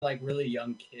like really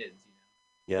young kids,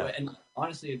 Yeah. And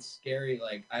honestly, it's scary.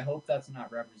 Like, I hope that's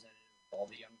not representative of all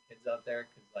the young kids out there,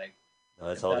 because like, No,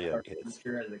 that's if all the that's young our kids.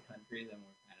 future as a country, then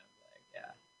we're kind of like,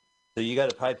 yeah. So you got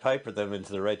to pipe for them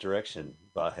into the right direction,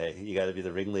 Bahe. You got to be the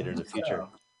I ringleader in the think future.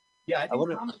 so. Yeah, I I think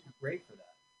want to, comedy is great for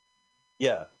that.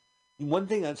 yeah. One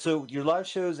thing, so your live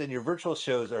shows and your virtual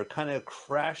shows are kind of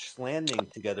crash landing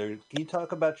together. Can you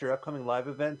talk about your upcoming live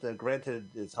event? Granted,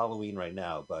 it's Halloween right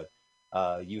now, but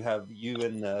you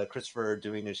and Christopher are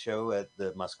doing a show at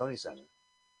the Moscone Center.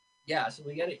 Yeah, so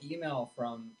we get an email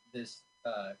from this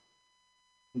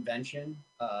convention,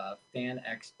 Fan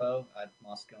Expo at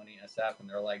Moscone SF, and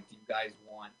they're like, "Do you guys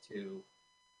want to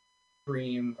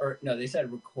stream or no?" They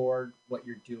said record what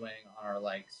you're doing on our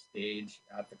like stage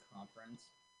at the conference,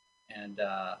 and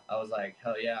I was like,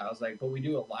 "Hell yeah!" I was like, "But we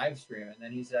do a live stream," and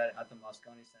then he said at the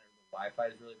Moscone Center the Wi-Fi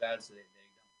is really bad, so they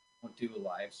won't do a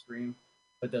live stream,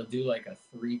 but they'll do like a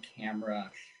 3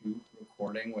 camera shoot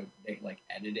recording where they like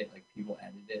edit it, like people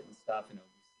edit it and stuff, and it'll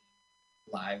be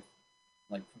seen live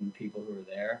like from the people who were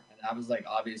there. And I was like,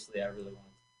 obviously, I really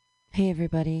wanted. Hey,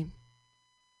 everybody.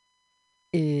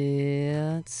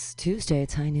 It's Tuesday.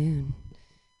 It's high noon.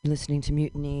 You're listening to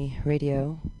Mutiny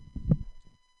Radio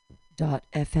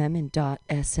 .fm and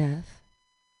 .sf.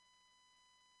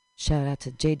 Shout out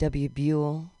to J.W.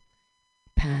 Buell.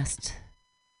 Passed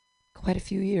quite a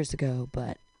few years ago,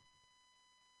 but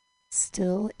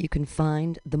still, you can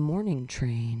find the morning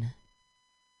train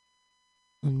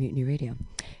on Mutiny Radio.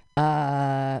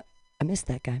 I missed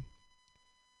that guy.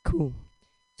 Cool.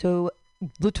 So,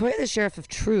 Latoya, the Sheriff of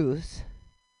Truth,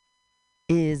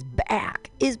 is back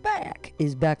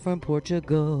from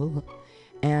Portugal.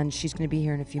 And she's going to be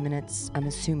here in a few minutes, I'm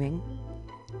assuming.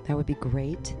 That would be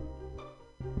great.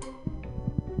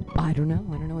 I don't know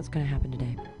what's going to happen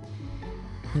today.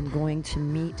 I'm going to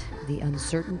meet the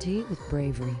uncertainty with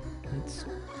bravery. That's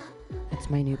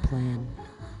my new plan.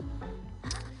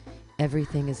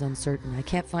 Everything is uncertain. I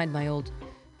can't find my old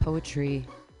poetry.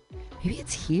 Maybe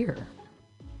it's here.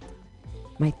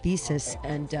 My thesis,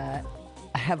 and I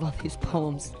have all these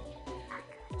poems.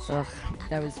 Ugh,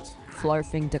 that was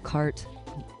Flarfing Descartes.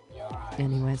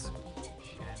 Anyways,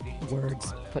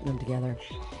 words, putting them together.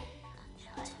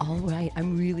 All right,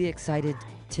 I'm really excited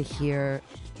to hear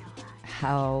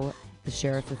how the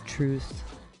Sheriff of Truth,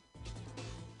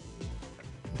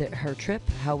 her trip,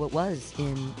 how it was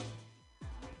in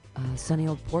sunny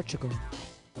old Portugal.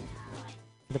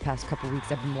 For the past couple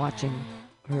weeks, I've been watching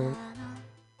her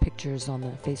pictures on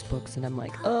the Facebooks, and I'm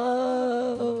like,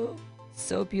 oh,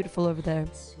 so beautiful over there.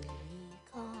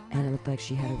 And it looked like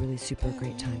she had a really super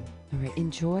great time. All right,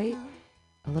 enjoy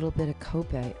a little bit of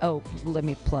Kope. Oh, let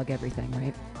me plug everything,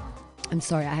 right? I'm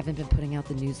sorry, I haven't been putting out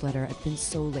the newsletter. I've been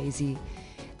so lazy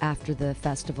after the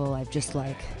festival. I've just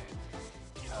like,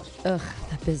 the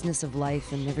business of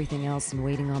life and everything else, and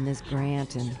waiting on this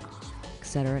grant and et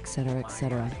cetera, et cetera, et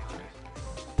cetera.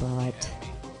 But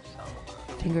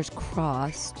fingers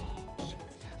crossed.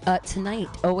 Tonight,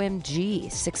 OMG,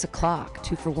 6 o'clock,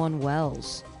 2-for-1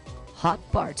 Wells. Hot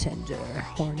bartender,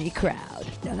 horny crowd.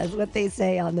 Now, that's what they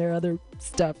say on their other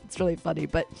stuff. It's really funny,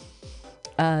 but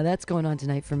that's going on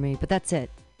tonight for me. But that's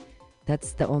it.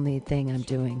 That's the only thing I'm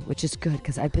doing, which is good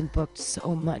because I've been booked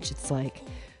so much. It's like,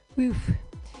 woof.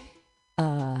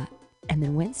 And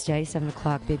then Wednesday, 7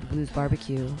 o'clock, Baby Blues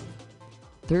Barbecue.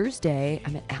 Thursday,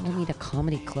 I'm at Alameda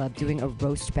Comedy Club doing a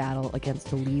roast battle against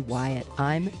the Lee Wyatt.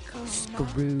 I'm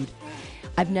screwed.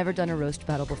 I've never done a roast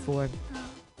battle before,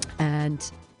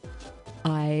 and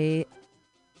I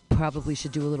probably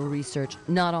should do a little research.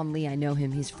 Not on Lee, I know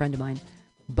him, he's a friend of mine,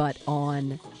 but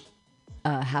on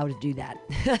how to do that.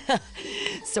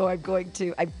 So I'm going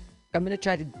to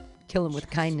try to kill him with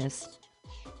kindness,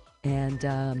 and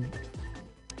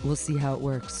we'll see how it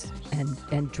works,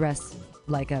 and dress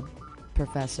like a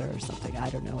professor or something. I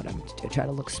don't know what I'm going to do. Try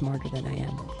to look smarter than I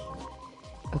am.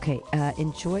 Okay,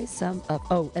 enjoy some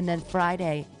of... and then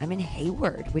Friday, I'm in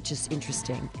Hayward, which is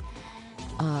interesting.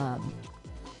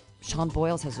 Sean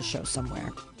Boyles has a show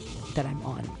somewhere that I'm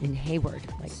on in Hayward.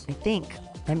 Like, I think.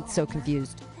 I'm so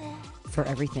confused for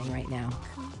everything right now.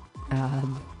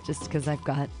 Just because I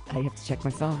have to check my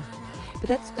phone. But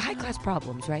that's high-class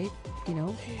problems, right? You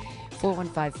know?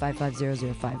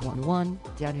 415-550-0511,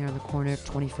 down here on the corner of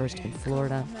 21st and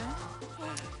Florida.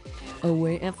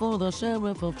 Waiting for the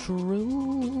Sheriff of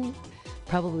Truth.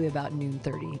 Probably about noon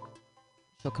 30.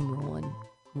 She'll come rolling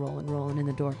in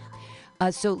the door.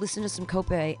 So listen to some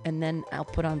Cope, and then I'll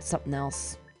put on something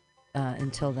else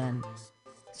until then,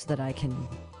 so that I can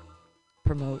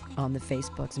promote on the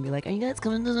Facebooks and be like, are you guys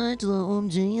coming tonight to the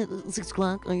OMG at 6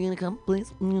 o'clock? Are you going to come,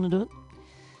 please? Are you going to do it?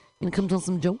 You going to come tell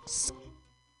some jokes?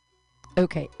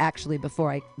 Okay, actually,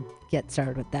 before I get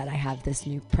started with that, I have this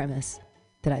new premise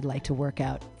that I'd like to work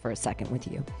out for a second with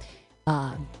you.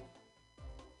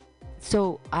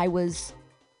 So I was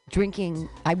drinking,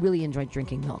 I really enjoyed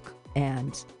drinking milk,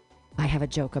 and I have a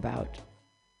joke about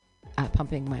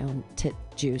pumping my own tit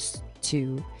juice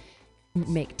to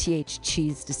make TH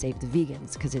cheese to save the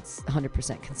vegans, because it's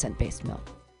 100% consent-based milk,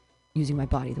 using my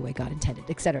body the way God intended,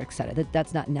 et cetera, et cetera.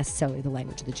 That's not necessarily the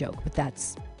language of the joke, but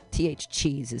that's TH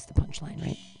cheese is the punchline,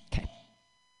 right? Okay.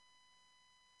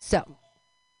 So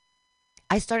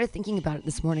I started thinking about it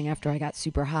this morning after I got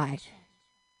super high,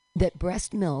 that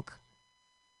breast milk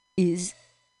is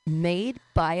made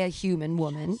by a human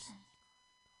woman,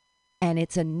 and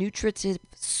it's a nutritive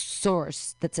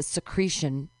source that's a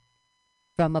secretion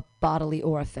from a bodily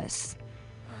orifice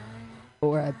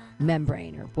or a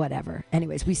membrane or whatever.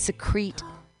 Anyways, we secrete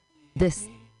this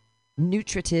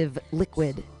nutritive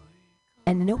liquid,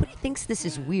 and nobody thinks this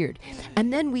is weird.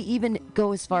 And then we even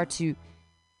go as far to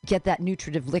get that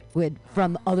nutritive liquid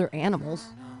from other animals,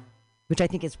 which I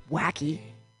think is wacky.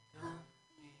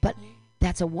 But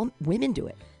that's women do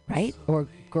it, right? Or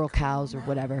girl cows or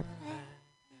whatever.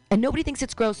 And nobody thinks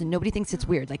it's gross and nobody thinks it's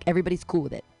weird. Like, everybody's cool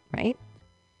with it, right?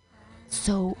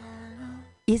 So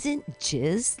isn't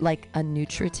jizz like a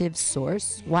nutritive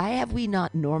source? Why have we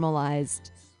not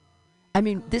normalized? I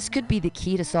mean, this could be the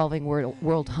key to solving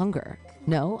world hunger.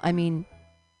 No? I mean,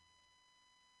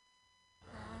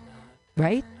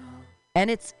 right?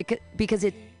 And because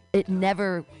it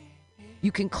never,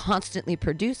 you can constantly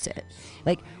produce it.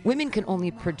 Like, women can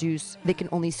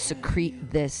only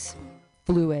secrete this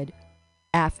fluid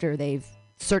after they've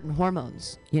certain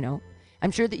hormones, you know. I'm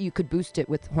sure that you could boost it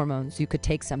with hormones. You could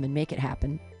take some and make it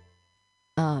happen.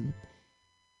 Or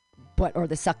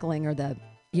the suckling or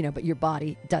but your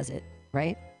body does it,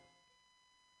 right?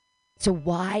 So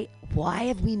why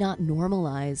have we not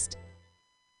normalized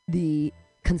the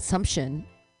consumption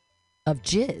of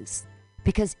jizz?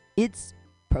 Because it's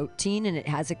protein and it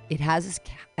has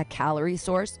a calorie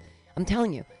source. I'm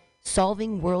telling you,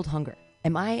 solving world hunger.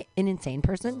 Am I an insane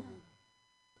person?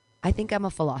 I think I'm a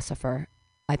philosopher,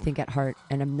 I think, at heart,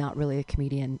 and I'm not really a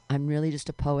comedian. I'm really just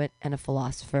a poet and a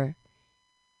philosopher.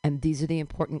 And these are the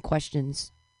important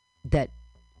questions that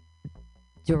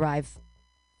derive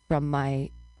from my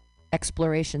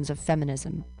explorations of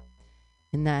feminism,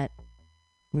 in that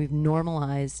we've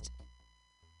normalized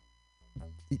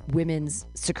women's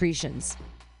secretions,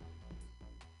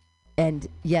 and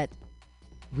yet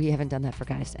we haven't done that for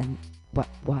guys. And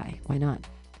why not?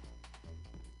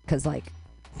 Because, like,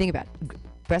 think about it.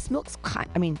 Breast milk's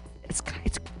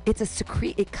it's a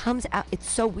secrete. It comes out. It's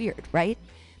so weird, right?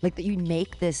 Like, that you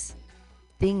make this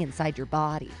thing inside your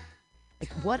body.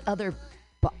 Like, what other?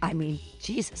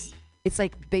 Jesus. It's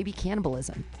like baby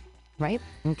cannibalism, right?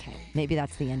 Okay, maybe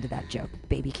that's the end of that joke.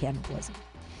 Baby cannibalism.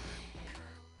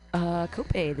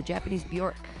 Kope, the Japanese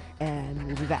Bjork, and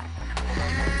we'll be back.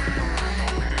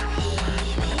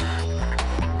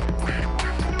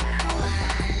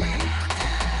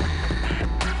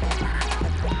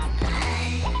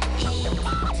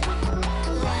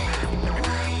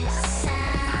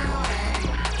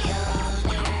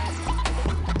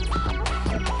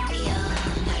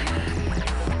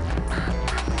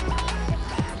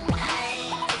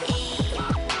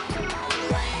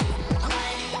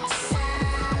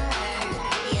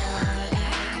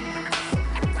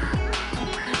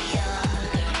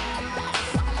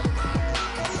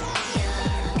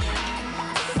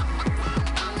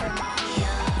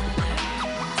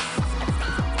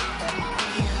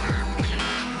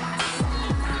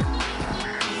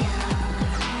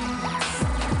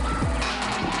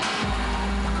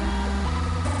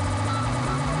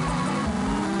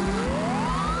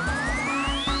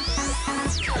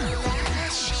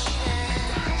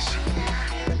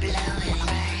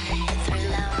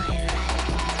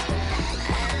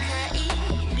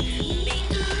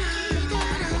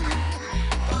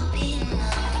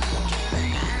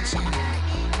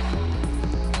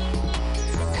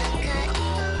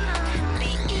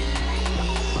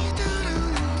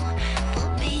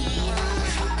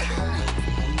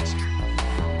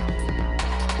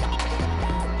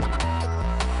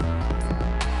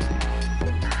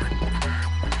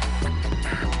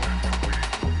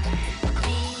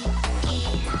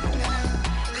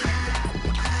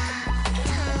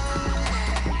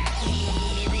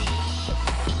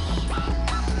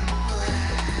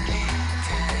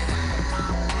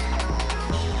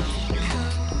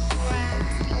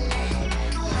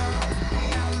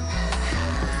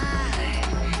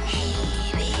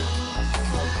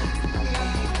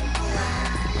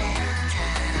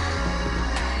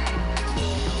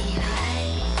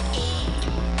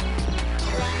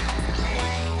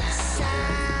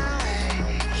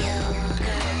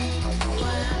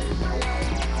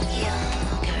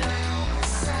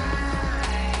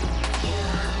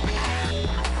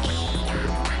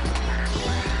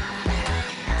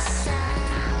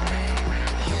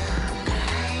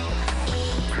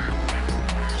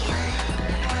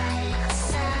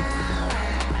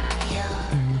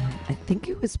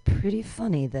 was pretty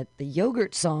funny that the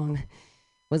yogurt song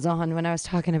was on when I was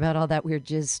talking about all that weird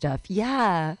jizz stuff.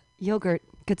 Yeah, yogurt,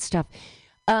 good stuff.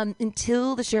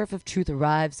 Until the Sheriff of Truth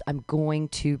arrives, I'm going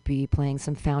to be playing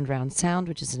some Found Round Sound,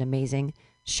 which is an amazing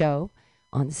show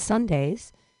on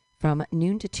Sundays from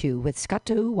noon to 2 with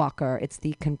Scotto Walker. It's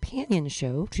the companion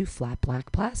show to Flat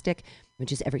Black Plastic,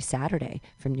 which is every Saturday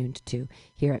from noon to 2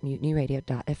 here at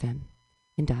MutinyRadio.fm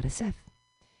and .sf.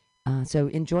 So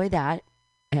enjoy that.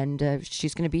 And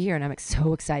she's going to be here, and I'm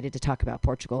so excited to talk about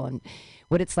Portugal and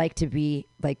what it's like to be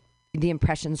like the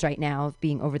impressions right now of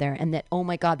being over there, and that, oh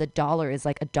my God, the dollar is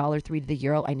like $1.03 to the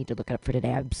euro. I need to look it up for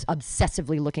today. I'm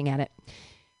obsessively looking at it.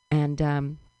 And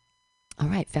all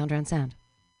right, Found Round Sound.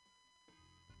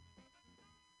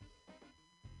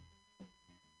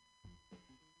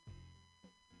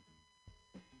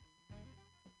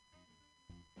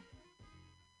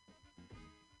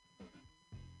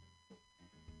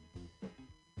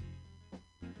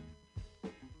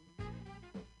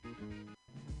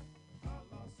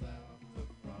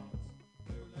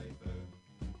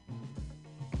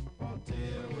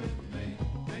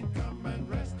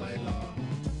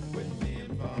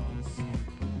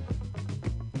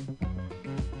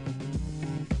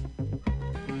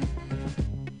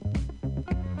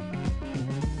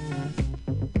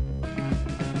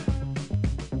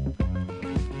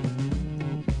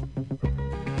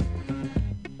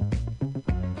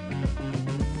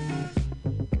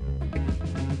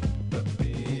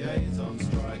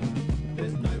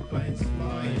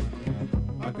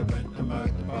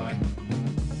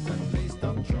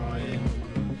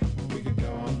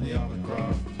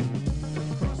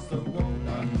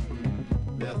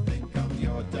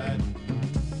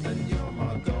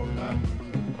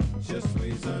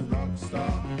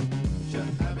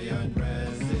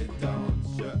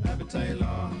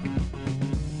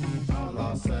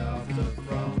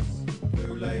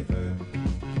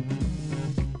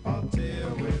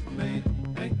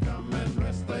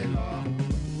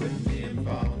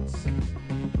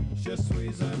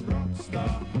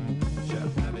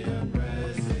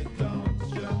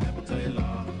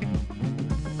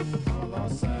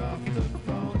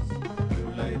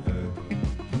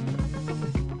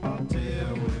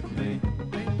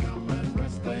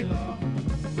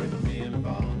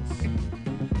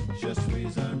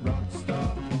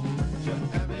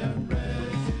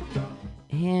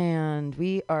 And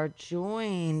we are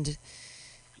joined,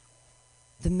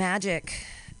 the magic,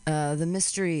 the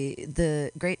mystery,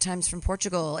 the great times from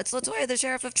Portugal. It's Latoya, the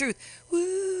Sheriff of Truth.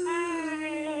 Woo!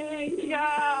 Hey,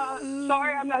 yeah.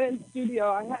 Sorry I'm not in the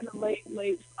studio. I had a late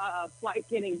flight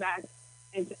getting back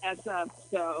into SF,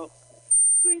 so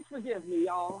please forgive me,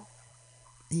 y'all.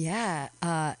 Yeah.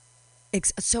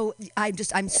 So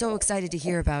I'm so excited to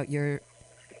hear about your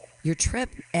trip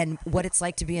and what it's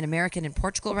like to be an American in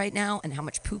Portugal right now, and how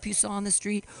much poop you saw on the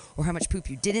street or how much poop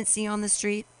you didn't see on the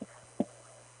street.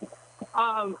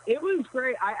 It was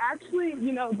great. I actually,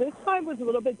 this time was a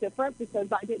little bit different because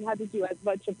I didn't have to do as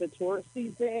much of the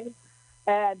touristy thing.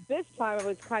 And this time I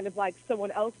was kind of like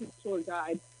someone else's tour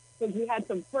guide, because we had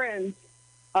some friends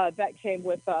that came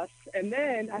with us. And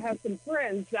then I have some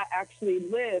friends that actually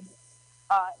live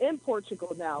in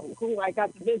Portugal now, who I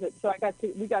got to visit. So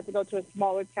we got to go to a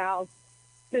smaller town,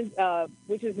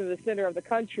 which is in the center of the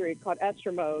country, called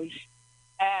Estremoz.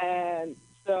 And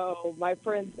so my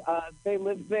friends, they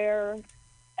live there,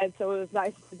 and so it was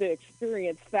nice to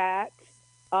experience that.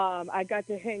 I got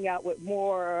to hang out with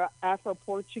more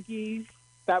Afro-Portuguese.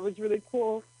 That was really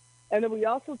cool. And then we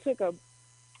also took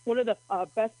one of the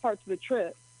best parts of the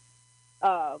trip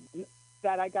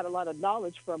that I got a lot of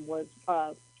knowledge from was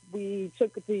we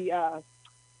took the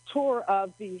tour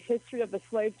of the history of the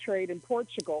slave trade in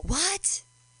Portugal. What?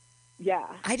 Yeah.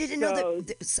 I didn't know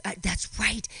that. That's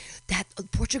right. That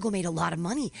Portugal made a lot of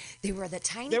money. They were the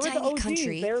tiny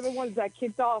country. They were the ones that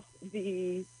kicked off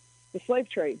the slave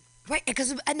trade. Right,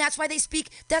 and that's why they speak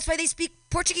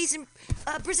Portuguese in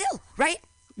Brazil, right?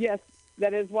 Yes,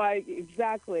 that is why,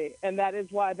 exactly. And that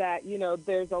is why that,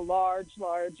 there's a large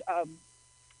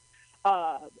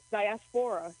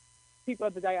diaspora, people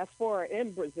of the diaspora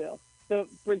in Brazil.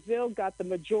 Brazil got the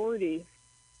majority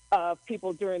of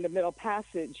people during the Middle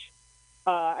Passage.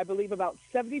 I believe about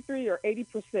 73 or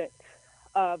 80%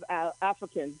 of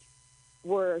Africans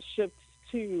were shipped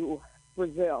to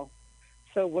Brazil.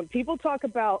 So when people talk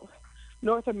about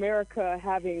North America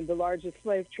having the largest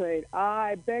slave trade,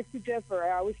 I beg to differ.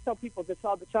 I always tell people this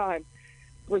all the time.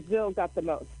 Brazil got the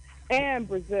most. And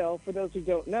Brazil, for those who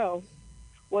don't know,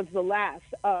 was the last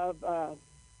of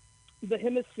this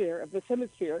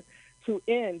hemisphere to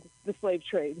end the slave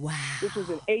trade, wow, which was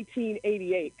in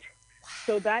 1888. Wow.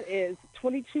 So that is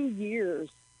 23 years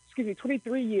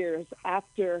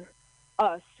after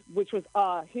us, which was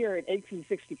here in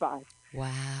 1865.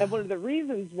 Wow. And one of the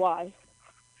reasons why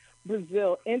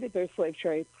Brazil ended their slave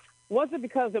trade wasn't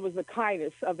because it was the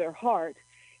kindness of their heart.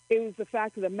 It was the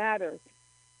fact of the matter.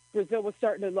 Brazil was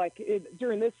starting to,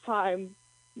 during this time,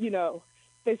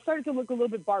 they started to look a little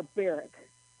bit barbaric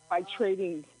by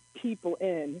trading people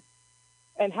in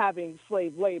and having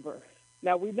slave labor.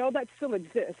 Now, we know that still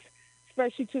exists,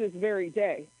 especially to this very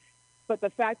day. But the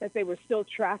fact that they were still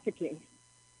trafficking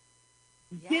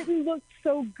didn't look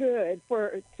so good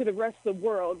to the rest of the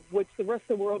world, which the rest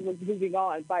of the world was moving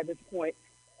on by this point.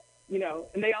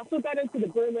 And they also got into the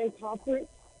Berlin Conference.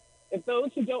 If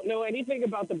those who don't know anything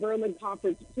about the Berlin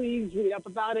Conference, please read up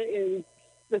about it. Is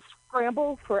the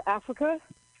scramble for Africa.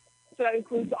 So that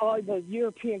includes all the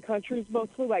European countries,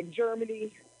 mostly like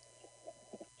Germany,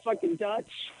 fucking Dutch.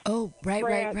 Oh, right,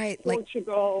 France, right.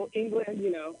 Portugal, England,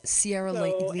 Sierra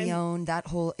Leone, that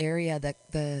whole area,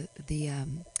 the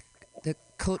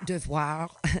Côte d'Ivoire,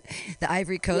 the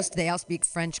Ivory Coast. They all speak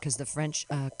French because the French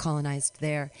colonized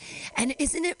there. And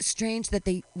isn't it strange that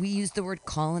we use the word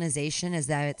colonization as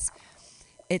that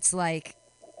it's like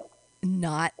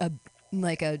not a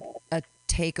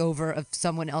takeover of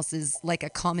someone else's, like a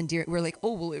commandeer. We're like,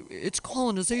 oh well, it's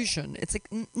colonization. It's like,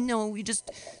 no, we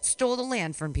just stole the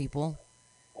land from people.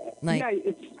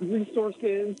 It's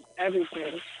resources,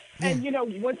 everything. Yeah.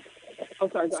 And what's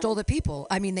stole the people.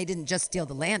 I mean, they didn't just steal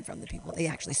the land from the people. They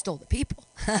actually stole the people.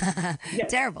 Yes.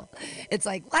 Terrible. It's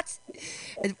like, what?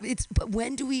 But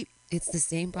when do we, it's the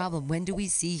same problem. When do we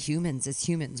see humans as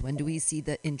humans? When do we see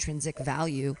the intrinsic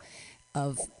value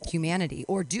of humanity?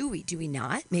 Or do we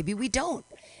not? Maybe we don't.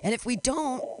 And if we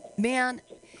don't, man,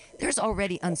 there's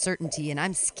already uncertainty and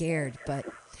I'm scared.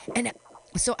 And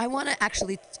so I want to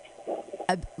actually,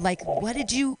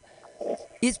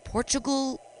 is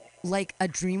Portugal like a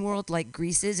dream world like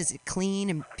Greece is? Is it clean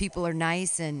and people are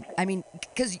nice? And I mean,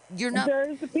 because you're not.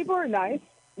 The people are nice.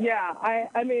 Yeah,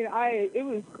 it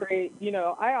was great.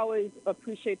 I always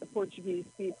appreciate the Portuguese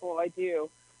people. I do.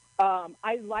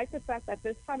 I like the fact that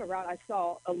this time around I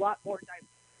saw a lot more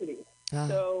diversity.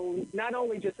 So not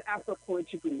only just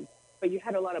Afro-Portuguese, but you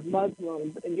had a lot of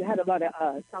Muslims and you had a lot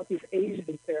of Southeast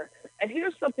Asians there. And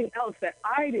here's something else that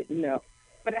I didn't know,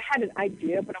 but I had an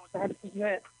idea, but I was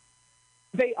 100%.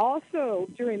 They also,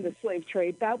 during the slave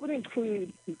trade, that would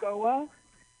include Goa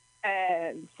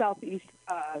and Southeast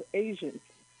Asians.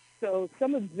 So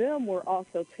some of them were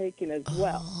also taken as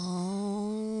well.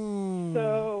 Oh.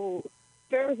 So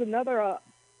there's another,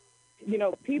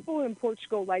 people in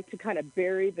Portugal like to kind of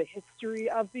bury the history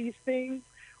of these things,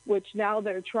 which now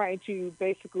they're trying to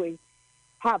basically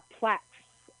have plaques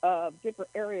of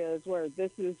different areas where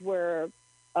this is where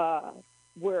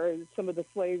some of the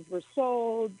slaves were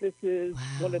sold. This is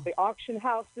one of the auction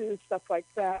houses, stuff like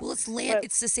that. Well, it's land.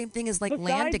 It's the same thing as like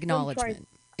land acknowledgement.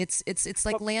 It's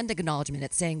like land acknowledgement.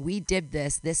 It's saying we did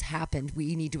this. This happened.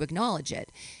 We need to acknowledge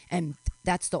it, and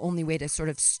that's the only way to sort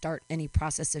of start any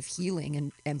process of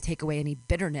healing and take away any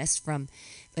bitterness from,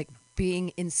 like,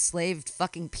 being enslaved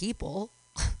fucking people.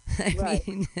 I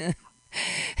mean,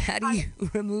 how do you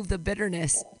remove the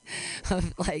bitterness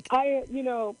of like?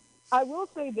 I will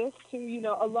say this too,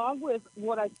 along with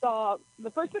what I saw, the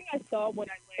first thing I saw when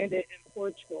I landed in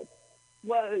Portugal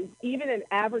was even in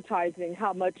advertising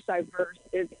how much diverse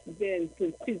it's been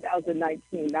since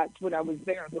 2019. That's when I was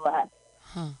there the last.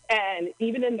 And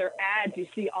even in their ads, you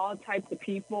see all types of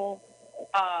people.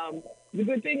 The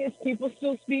good thing is people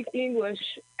still speak English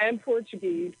and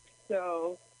Portuguese.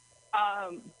 So,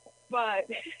 but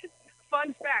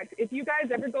fun fact, if you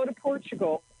guys ever go to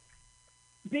Portugal,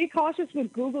 be cautious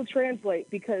with Google Translate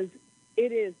because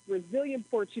it is Brazilian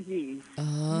Portuguese,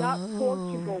 not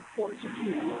Portugal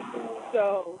Portuguese.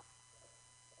 So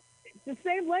it's the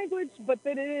same language, but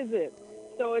then it isn't.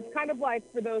 So it's kind of like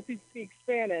for those who speak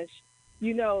Spanish,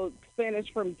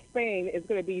 Spanish from Spain is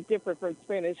going to be different from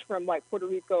Spanish from like Puerto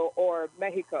Rico or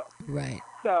Mexico. Right.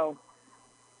 So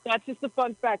that's just a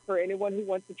fun fact for anyone who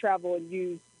wants to travel and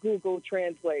use Google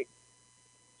Translate.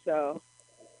 So,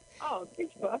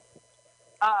 thanks, Buff.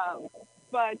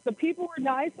 But the people were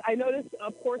nice. I noticed,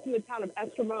 of course, in the town of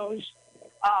Estremoz,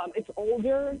 it's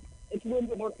older. It's a little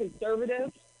bit more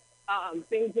conservative.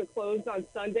 Things are closed on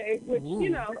Sunday, which,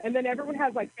 and then everyone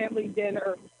has like family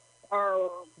dinner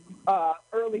or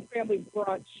early family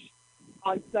brunch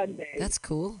on Sunday. That's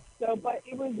cool. So, but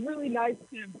it was really nice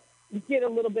to get a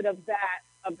little bit of that,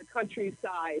 of the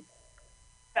countryside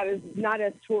that is not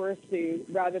as touristy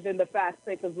rather than the fast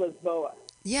pace of Lisboa.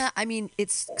 Yeah, I mean,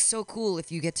 it's so cool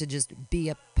if you get to just be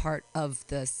a part of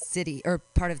the city or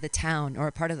part of the town or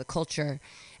a part of the culture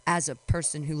as a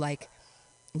person who, like,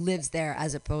 lives there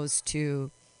as opposed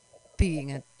to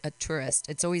being a tourist.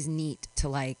 It's always neat to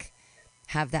like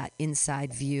have that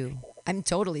inside view. I'm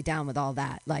totally down with all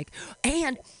that. Like,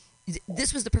 and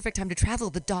this was the perfect time to travel.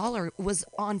 The dollar was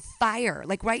on fire.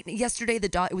 Like right yesterday,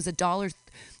 it was $1.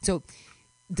 So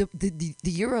the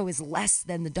euro is less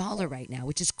than the dollar right now,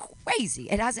 which is crazy.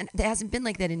 It hasn't been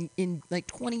like that in like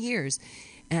 20 years,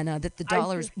 and that the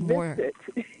dollar's more.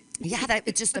 Yeah,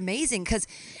 it's just amazing because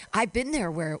I've been there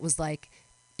where it was like,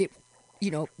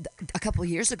 a couple of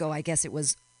years ago, I guess it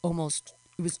was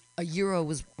a euro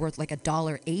was worth like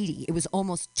 $1.80. It was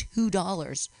almost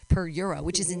 $2 per euro,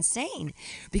 which is insane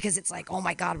because it's like, oh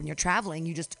my God, when you're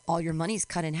traveling, all your money's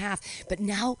cut in half. But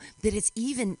now that it's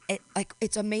even,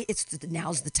 it's amazing.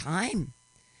 Now's the time.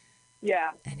 Yeah,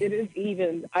 it is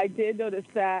even. I did notice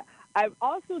that. I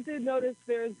also did notice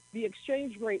the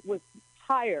exchange rate was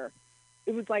higher.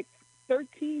 It was like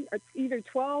 13 or either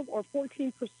 12 or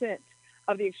 14%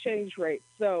 of the exchange rate.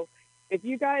 So if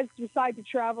you guys decide to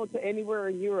travel to anywhere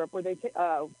in Europe where they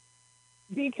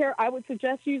be careful, I would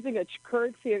suggest using a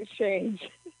currency exchange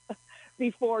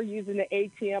before using an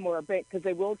ATM or a bank because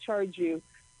they will charge you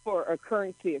for a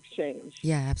currency exchange.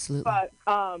 Yeah, absolutely. But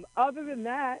other than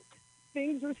that,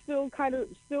 things are still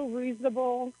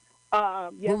reasonable.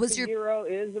 Yes, the euro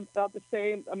is about the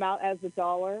same amount as the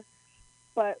dollar.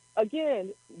 But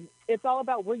again, it's all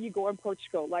about where you go in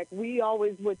Portugal. Like we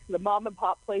always went to the mom and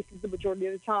pop places the majority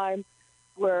of the time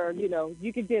where,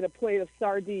 you could get a plate of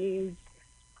sardines,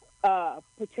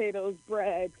 potatoes,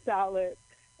 bread, salad.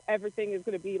 Everything is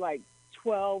going to be like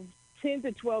 10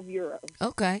 to 12 euros.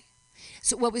 Okay.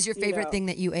 So what was your favorite thing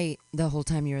that you ate the whole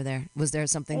time you were there? Was there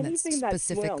something that's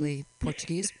specifically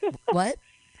Portuguese? What?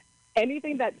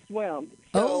 Anything that swam.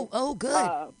 So,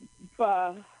 good.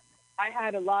 But I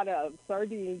had a lot of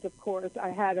sardines, of course. I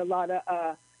had a lot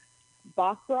of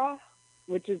bakra,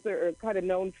 which is their kind of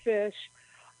known fish.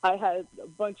 I had a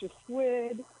bunch of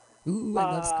squid. Ooh, I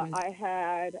love squid. I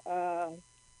had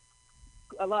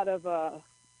a lot of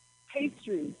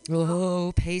pastries.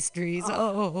 Oh, pastries.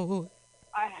 Oh.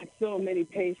 I had so many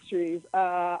pastries.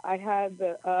 I had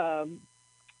the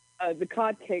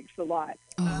cod cakes a lot.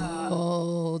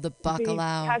 The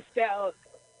bacalhau.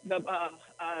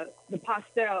 The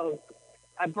pastels.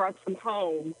 I brought some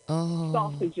home. Oh.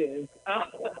 Sausages.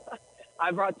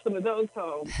 I brought some of those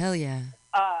home. Hell yeah.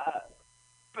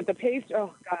 But the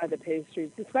pastries,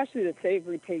 especially the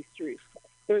savory pastries.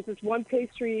 There's this one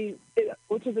pastry,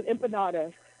 which is an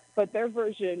empanada, but their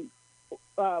version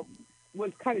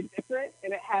was kind of different,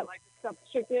 and it had like stuffed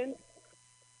chicken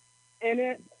in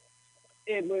it.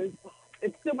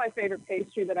 It's still my favorite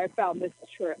pastry that I found this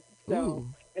trip. So,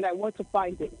 and I want to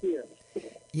find it here.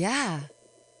 Yeah.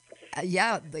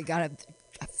 They got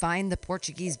to find the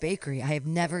Portuguese bakery. I have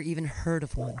never even heard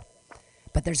of one,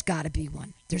 but there's got to be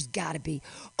one. There's got to be.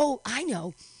 Oh, I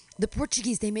know. The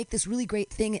Portuguese, they make this really great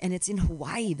thing, and it's in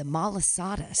Hawaii, the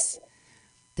malasadas.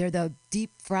 They're the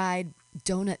deep-fried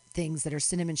donut things that are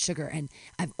cinnamon sugar, and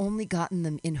I've only gotten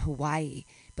them in Hawaii,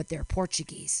 but they're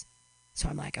Portuguese. So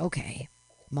I'm like, okay,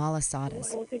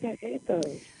 malasadas. I don't think I ate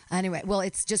those. Anyway, well,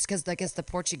 it's just because I guess the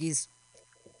Portuguese,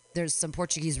 there's some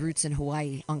Portuguese roots in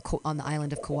Hawaii, on the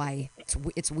island of Kauai.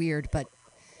 It's weird, but,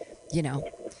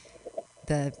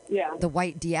 the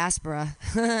white diaspora.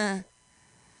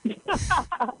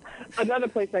 Another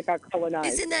place that got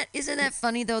colonized. Isn't that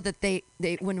funny though that they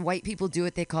when white people do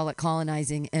it they call it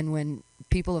colonizing, and when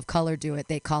people of color do it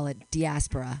they call it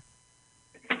diaspora.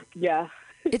 Yeah.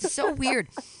 It's so weird.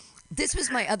 This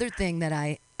was my other thing that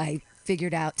I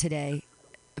figured out today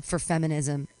for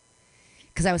feminism,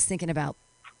 because I was thinking about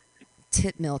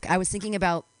tit milk. I was thinking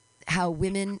about how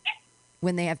women,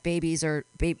 when they have babies or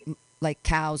like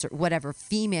cows or whatever,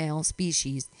 female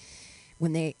species,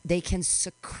 when they can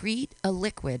secrete a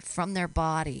liquid from their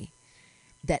body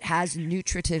that has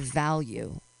nutritive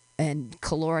value and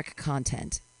caloric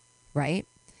content, right?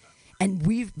 And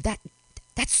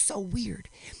that's so weird.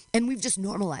 And we've just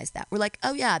normalized that. We're like,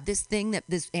 oh yeah, this thing that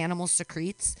this animal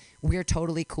secretes, we're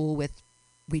totally cool with.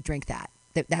 We drink that.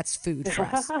 That's food for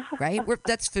us, right?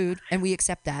 That's food, and we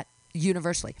accept that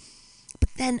universally. But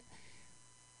then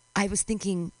I was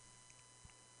thinking,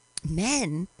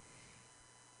 men,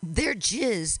 their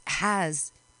jizz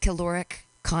has caloric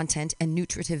content and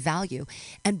nutritive value,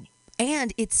 and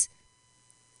it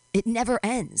never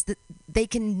ends. That they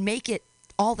can make it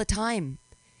all the time.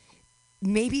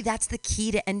 Maybe that's the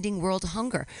key to ending world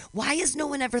hunger. Why has no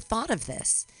one ever thought of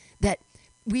this? That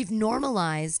we've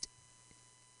normalized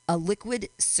a liquid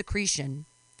secretion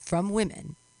from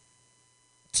women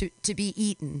to be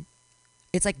eaten.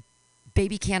 It's like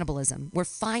baby cannibalism. We're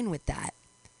fine with that,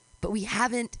 but we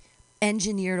haven't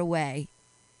engineered a way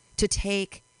to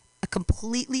take a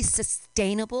completely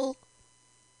sustainable,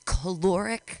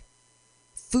 caloric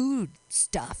food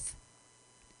stuff.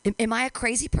 Am I a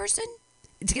crazy person?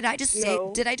 Did I just say?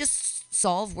 No. Did I just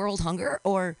solve world hunger?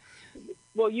 Or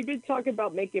Well, you've been talking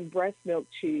about making breast milk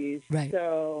cheese, right?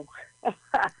 So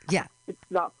Yeah, it's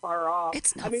not far off.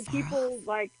 it's not. I mean, far people off.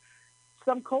 like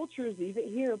some cultures, even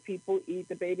here, people eat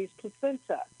the baby's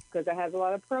placenta because it has a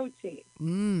lot of protein.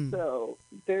 So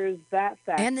there's that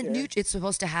factor. And it's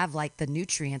supposed to have like the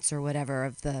nutrients or whatever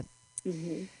of the.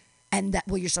 Mm-hmm. And that,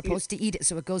 well, you're supposed to eat it,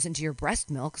 so it goes into your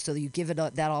breast milk, so you give it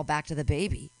that all back to the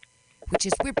baby, which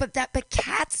is weird. But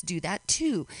cats do that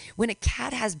too. When a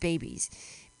cat has babies,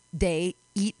 they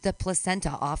eat the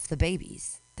placenta off the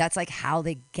babies. That's like how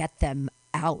they get them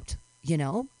out. You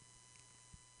know,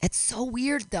 it's so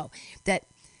weird though that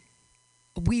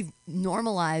we've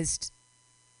normalized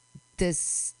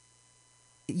this,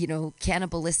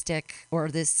 cannibalistic or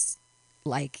this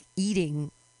like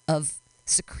eating of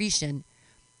secretion,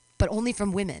 but only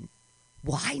from women.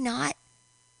 Why not?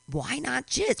 Why not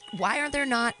jizz? Why are there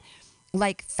not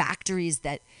like factories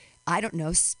that, I don't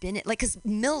know, spin it? Like, because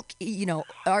milk,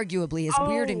 arguably is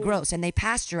weird and gross, and they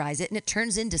pasteurize it and it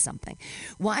turns into something.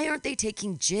 Why aren't they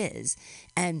taking jizz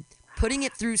and putting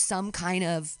it through some kind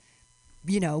of,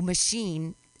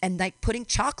 machine and like putting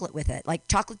chocolate with it, like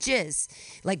chocolate jizz,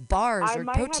 like bars or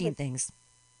protein things?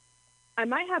 I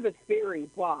might have a theory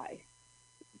why.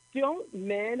 Don't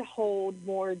men hold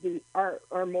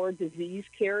are more disease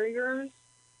carriers?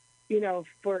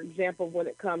 For example, when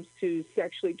it comes to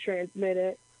sexually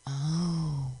transmitted.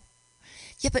 Oh,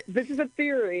 yeah, but this is a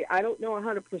theory. I don't know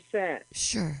 100%.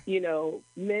 Sure.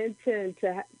 Men tend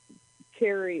to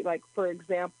carry, like, for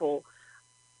example,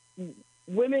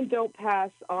 women don't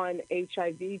pass on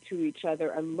HIV to each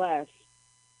other unless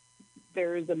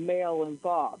there is a male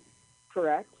involved.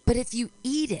 Correct? But if you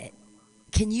eat it,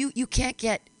 you can't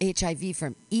get HIV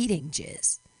from eating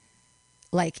jizz.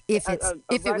 Like if it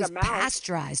was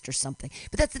pasteurized or something.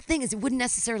 But that's the thing, is it wouldn't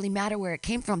necessarily matter where it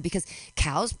came from, because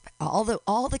cows, all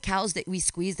the cows that we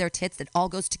squeeze their tits, that all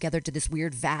goes together to this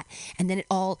weird vat, and then it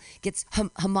all gets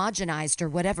homogenized or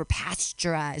whatever,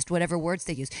 pasteurized, whatever words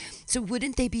they use. So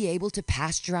wouldn't they be able to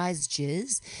pasteurize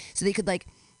jizz so they could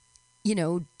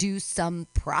do some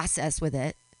process with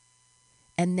it,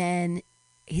 and then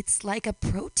it's like a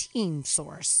protein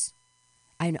source?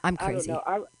 I'm crazy. I don't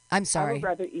know. I'm sorry. I would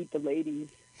rather eat the ladies.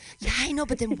 Yeah, I know,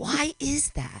 but then why is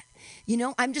that?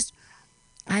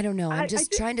 I don't know. I'm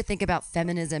just trying to think about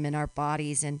feminism in our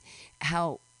bodies and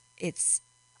how it's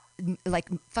like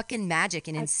fucking magic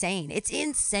and insane. It's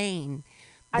insane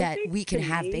that we can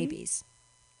have babies.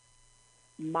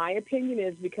 My opinion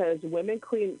is because women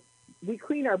we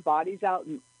clean our bodies out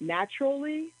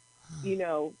naturally,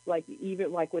 like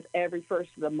even like with every first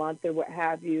of the month or what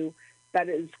have you. That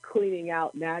is cleaning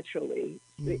out naturally.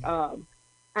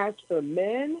 As for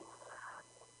men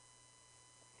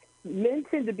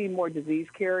tend to be more disease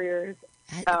carriers.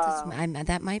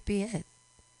 That might be it.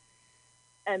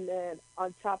 And then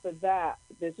on top of that,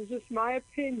 this is just my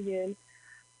opinion,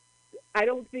 I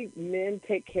don't think men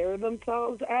take care of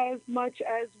themselves as much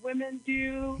as women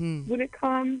do when it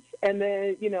comes. And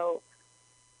then,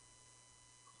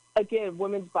 again,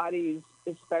 women's bodies,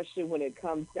 especially when it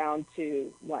comes down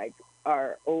to like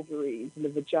our ovaries and the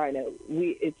vagina,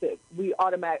 it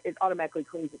automatically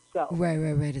cleans itself. Right.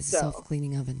 It's a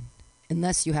self-cleaning oven,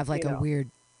 unless you have like a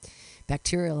weird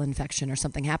bacterial infection or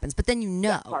something happens. But then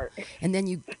and then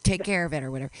you take care of it or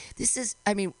whatever. This is,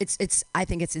 I mean, it's. I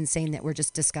think it's insane that we're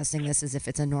just discussing this as if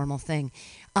it's a normal thing.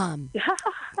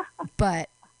 But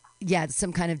yeah, it's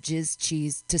some kind of jizz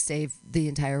cheese to save the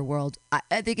entire world.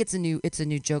 I think it's a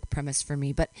new joke premise for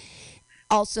me, but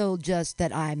also just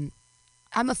that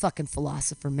I'm a fucking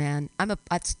philosopher, man. I'm a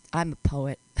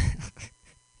poet.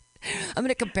 I'm going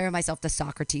to compare myself to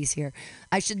Socrates here.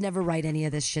 I should never write any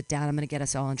of this shit down. I'm going to get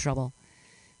us all in trouble.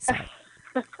 So.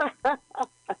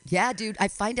 Yeah, dude, I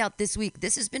find out this week.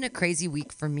 This has been a crazy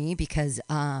week for me because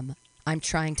I'm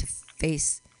trying to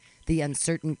face the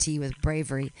uncertainty with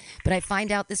bravery. But I find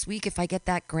out this week if I get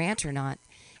that grant or not.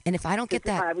 And if I don't get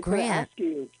that grant,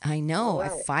 I know, I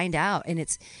find out, and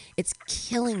it's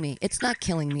killing me. It's not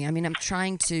killing me. I mean, I'm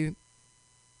trying to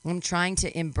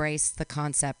embrace the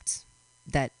concept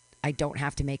that I don't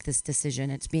have to make this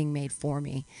decision. It's being made for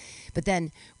me. But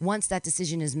then once that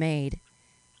decision is made,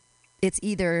 it's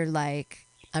either like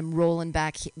I'm rolling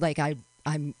back, like I'm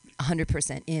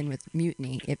 100% in with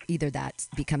Mutiny. If either that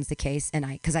becomes the case, and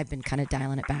because I've been kind of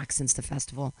dialing it back since the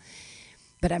festival.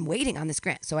 But I'm waiting on this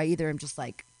grant. So I either am just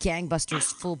like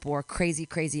gangbusters, full bore, crazy,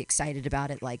 crazy excited about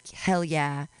it, like hell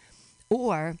yeah.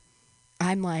 Or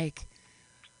I'm like,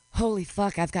 holy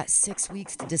fuck, I've got 6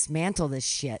 weeks to dismantle this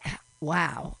shit.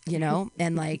 Wow, you know,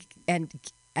 and like, and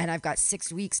I've got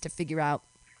 6 weeks to figure out,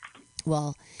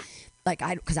 well, like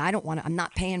because I don't want to. I'm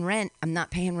not paying rent. I'm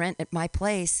not paying rent at my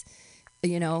place,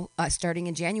 you know, starting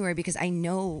in January because I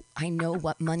know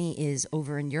what money is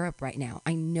over in Europe right now.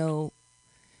 I know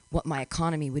what my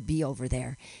economy would be over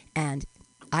there, and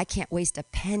I can't waste a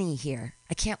penny here.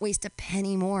 I can't waste a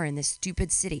penny more in this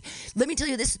stupid city. Let me tell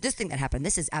you this thing that happened.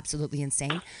 This is absolutely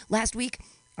insane. Last week,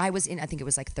 I was in, I think it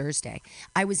was like Thursday,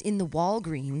 I was in the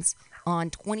Walgreens on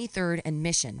 23rd and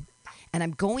Mission. And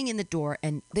I'm going in the door,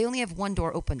 and they only have one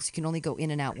door open, so you can only go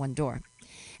in and out one door.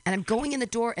 And I'm going in the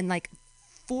door, and like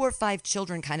 4 or 5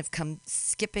 children kind of come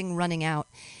skipping, running out,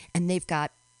 and they've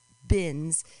got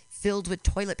bins filled with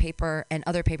toilet paper and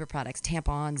other paper products,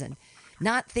 tampons, and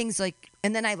not things like,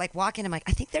 and then I like walk in, I'm like,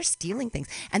 I think they're stealing things.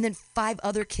 And then 5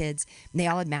 other kids, and they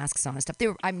all had masks on and stuff.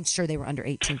 I'm sure they were under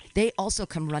 18. They also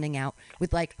come running out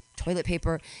with like toilet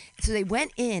paper. So they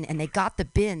went in and they got the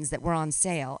bins that were on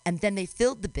sale, and then they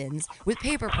filled the bins with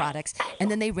paper products,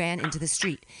 and then they ran into the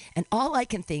street. And all I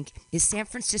can think is, San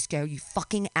Francisco, you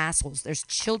fucking assholes. There's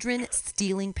children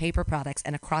stealing paper products,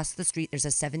 and across the street there's a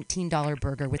 $17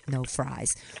 burger with no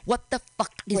fries. What the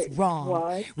fuck is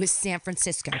wrong with San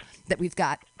Francisco that we've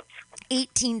got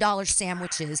 $18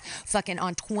 sandwiches fucking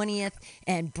on 20th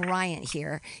and Bryant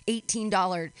here,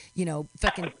 $18, you know,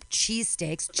 fucking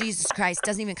cheesesteaks. Jesus Christ,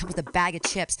 doesn't even come with a bag of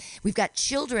chips. We've got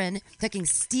children fucking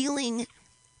stealing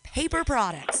paper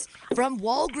products from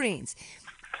Walgreens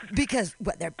because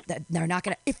what they're not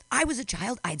gonna. If I was a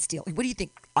child, I'd steal. What do you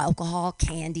think? Alcohol,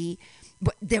 candy,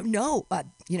 but there you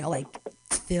know, like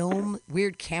film,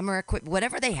 weird camera equipment,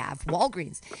 whatever they have,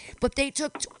 Walgreens. But they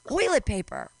took toilet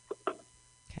paper.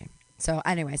 So,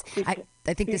 anyways, I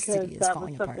think this city is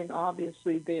falling apart. Because that was something,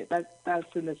 obviously,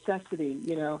 that's a necessity,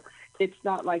 you know. It's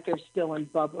not like they're stealing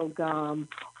bubble gum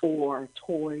or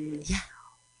toys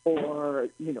or,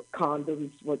 you know,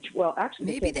 condoms, which, well, actually...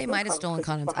 Maybe they might have stolen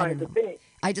condoms. I don't know.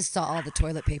 I just saw all the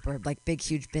toilet paper, like big,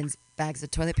 huge bags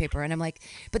of toilet paper, and I'm like,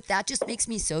 but that just makes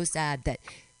me so sad that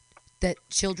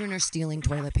children are stealing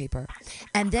toilet paper.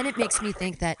 And then it makes me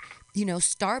think that, you know,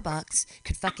 Starbucks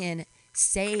could fucking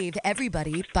save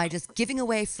everybody by just giving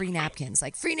away free napkins,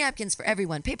 like free napkins for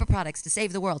everyone, paper products to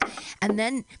save the world. And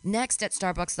then next at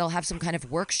Starbucks, they'll have some kind of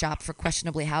workshop for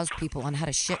questionably housed people on how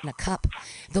to shit in a cup.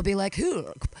 They'll be like,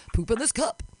 here, poop in this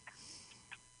cup.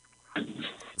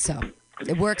 So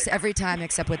it works every time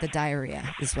except with the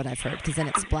diarrhea, is what I've heard, because then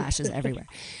it splashes everywhere.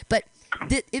 But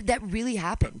that really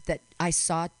happened, that I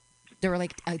saw there were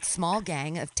like a small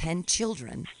gang of 10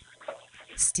 children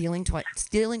stealing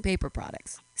paper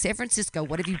products. San Francisco,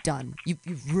 what have you done?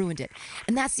 You've ruined it.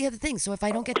 And that's the other thing. So if I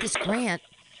don't get this grant,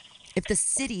 if the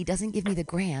city doesn't give me the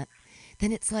grant,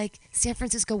 then it's like, San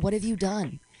Francisco, what have you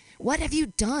done? What have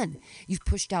you done? You've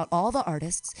pushed out all the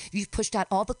artists. You've pushed out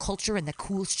all the culture and the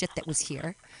cool shit that was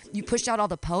here. You pushed out all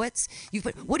the poets.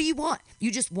 What do you want?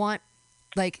 You just want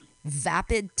like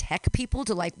vapid tech people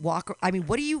to like walk. I mean,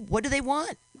 what do they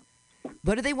want?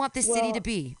 What do they want this city to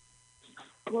be?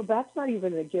 Well, that's not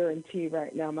even a guarantee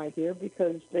right now, my dear,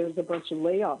 because there's a bunch of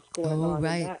layoffs going on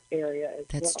in that area as well.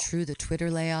 That's true. The Twitter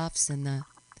layoffs and the,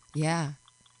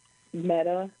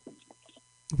 Meta.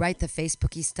 Right, the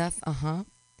Facebooky stuff.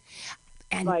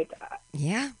 And like,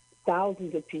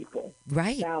 thousands of people.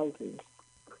 Right. Thousands.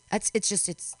 It's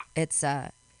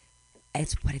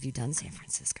what have you done, San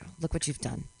Francisco? Look what you've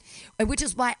done. Which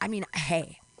is why, I mean,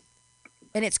 hey,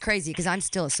 and it's crazy because I'm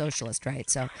still a socialist, right?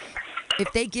 So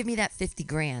if they give me that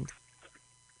 $50,000,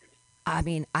 I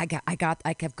mean, I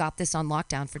have got this on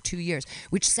lockdown for 2 years,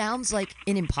 which sounds like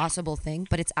an impossible thing,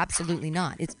 but it's absolutely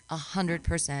not. It's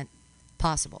 100%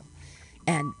 possible,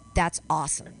 and that's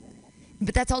awesome.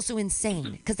 But that's also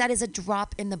insane because that is a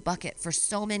drop in the bucket for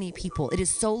so many people. It is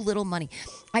so little money.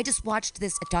 I just watched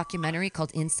this documentary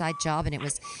called Inside Job, and it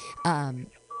was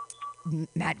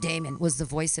Matt Damon was the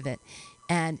voice of it.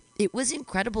 And it was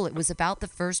incredible. It was about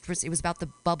it was about the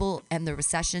bubble and the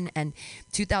recession and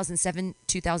 2007,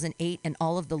 2008 and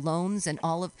all of the loans and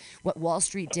all of what Wall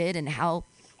Street did and how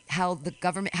the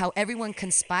government, how everyone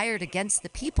conspired against the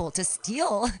people to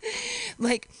steal.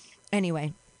 Like,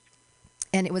 anyway.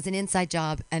 And it was an inside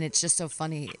job, and it's just so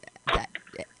funny that,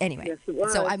 anyway. Yes, it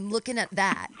was. So I'm looking at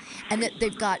that, and that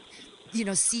they've got, you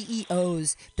know,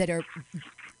 CEOs that are,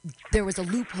 there was a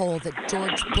loophole that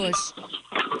George Bush,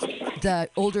 the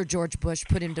older George Bush,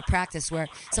 put into practice where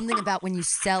something about when you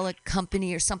sell a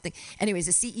company or something. Anyways,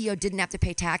 the CEO didn't have to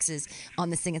pay taxes on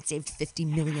this thing and saved $50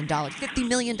 million. $50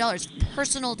 million,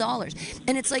 personal dollars.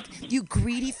 And it's like, you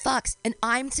greedy fucks. And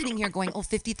I'm sitting here going, oh,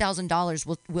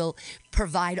 $50,000 will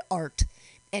provide art.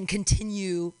 and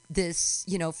continue this,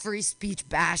 free speech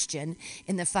bastion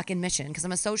in the fucking mission because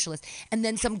I'm a socialist. And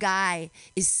then some guy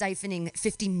is siphoning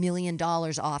 $50 million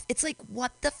off. It's like,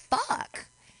 what the fuck?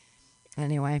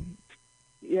 Anyway.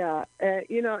 Yeah,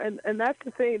 and that's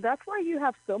the thing. That's why you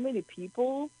have so many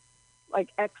people like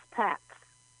expats.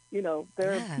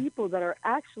 There are people that are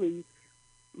actually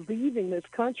leaving this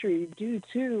country due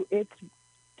to it's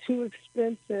too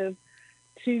expensive,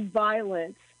 too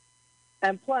violent,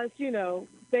 and plus,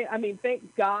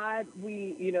 thank God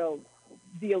the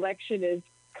election is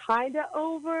kind of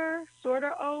over, sort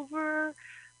of over,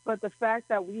 but the fact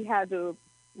that we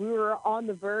were on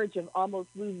the verge of almost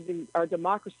losing our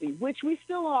democracy, which we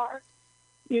still are,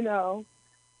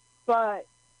 but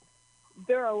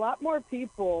there are a lot more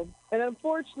people, and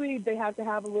unfortunately, they have to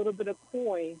have a little bit of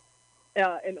coin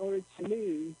in order to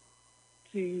move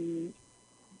to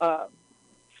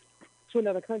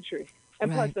another country.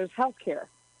 And plus, there's healthcare.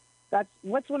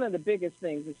 What's one of the biggest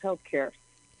things is healthcare,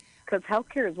 because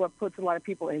healthcare is what puts a lot of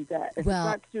people in debt. If it's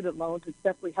not student loans, it's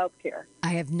definitely healthcare.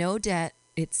 I have no debt.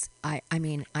 I'm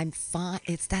fine.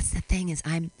 That's the thing is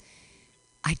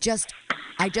I just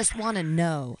want to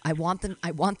know. I want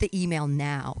the email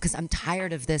now because I'm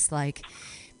tired of this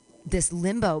this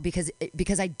limbo because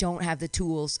I don't have the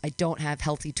tools. I don't have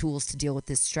healthy tools to deal with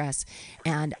this stress,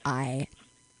 and I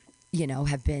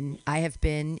have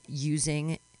been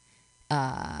using.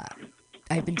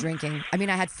 I've been drinking. I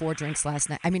had 4 drinks last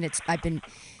night.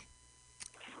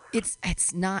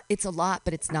 It's a lot,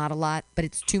 but it's not a lot, but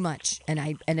it's too much.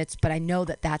 But I know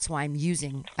that's why I'm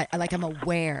using, I'm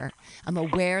aware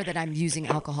that I'm using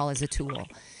alcohol as a tool,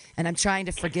 and I'm trying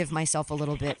to forgive myself a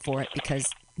little bit for it because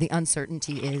the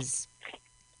uncertainty is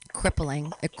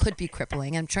crippling. It could be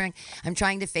crippling. I'm trying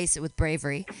to face it with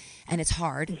bravery, and it's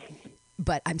hard,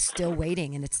 but I'm still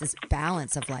waiting. And it's this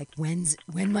balance of when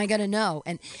am I going to know?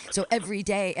 And so every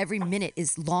day, every minute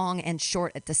is long and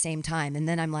short at the same time. And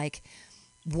then I'm like,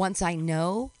 once I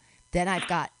know, then I've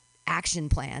got action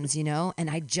plans, and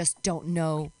I just don't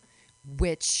know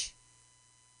which,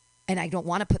 and I don't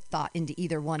want to put thought into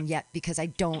either one yet because I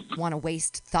don't want to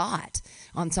waste thought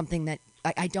on something that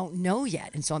I don't know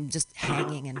yet. And so I'm just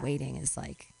hanging and waiting is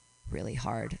really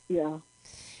hard. Yeah.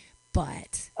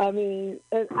 But and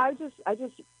I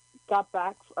just got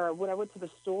back when I went to the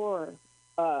store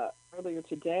earlier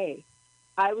today.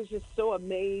 I was just so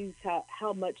amazed at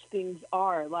how much things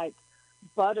are.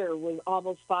 Butter was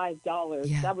almost $5.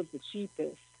 Yeah. That was the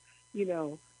cheapest.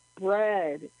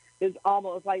 Bread is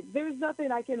almost there's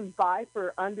nothing I can buy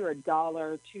for under $1,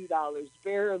 $2,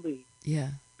 barely. Yeah.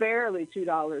 Barely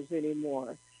 $2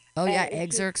 anymore. Oh yeah,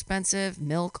 eggs are expensive,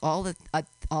 milk, all the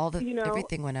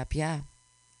everything went up. Yeah.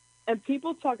 And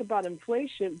people talk about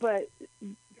inflation, but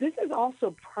this is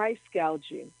also price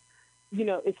gouging.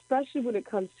 Especially when it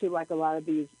comes to a lot of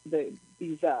these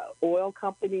oil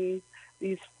companies,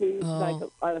 these food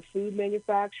food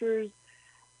manufacturers,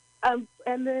 and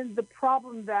then the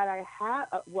problem that I have.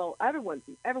 Everyone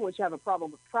should have a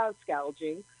problem with price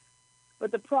gouging,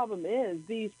 but the problem is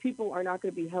these people are not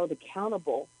going to be held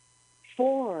accountable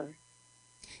for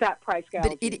that price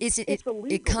gouging. But it's illegal.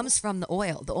 It comes from the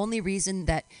oil. The only reason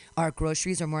that our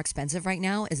groceries are more expensive right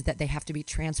now is that they have to be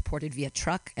transported via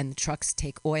truck, and the trucks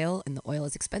take oil, and the oil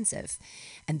is expensive.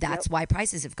 And that's why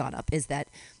prices have gone up, is that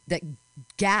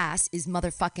gas is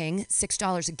motherfucking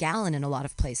 $6 a gallon in a lot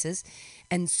of places.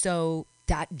 And so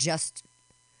that just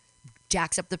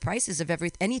jacks up the prices of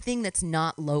anything that's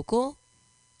not local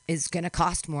is going to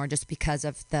cost more just because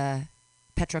of the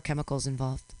petrochemicals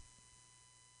involved.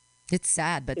 It's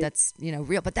sad, but that's,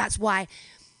 real. But that's why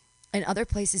in other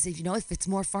places, if it's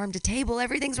more farm to table,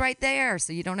 everything's right there.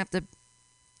 So you don't have to.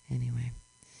 Anyway.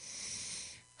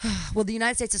 Well, the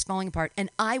United States is falling apart, and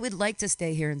I would like to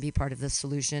stay here and be part of the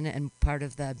solution and part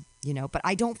of the, but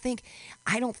I don't think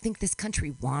this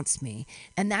country wants me.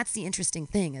 And that's the interesting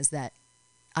thing, is that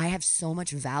I have so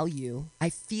much value. I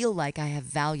feel like I have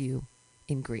value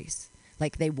in Greece.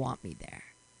 They want me there.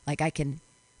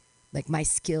 My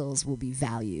skills will be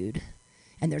valued,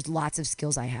 and there's lots of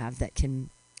skills I have that can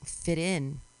fit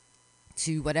in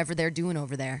to whatever they're doing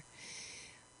over there.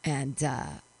 And,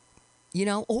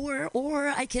 or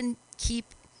I can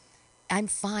I'm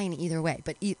fine either way,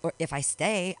 but or if I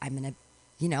stay, I'm going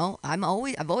to, I've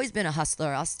always been a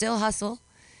hustler. I'll still hustle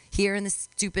here in this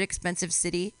stupid, expensive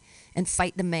city and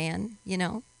fight the man,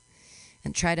 and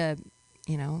try to,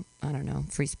 I don't know,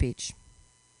 free speech.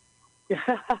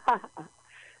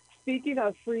 Speaking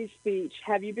of free speech,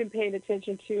 have you been paying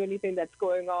attention to anything that's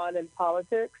going on in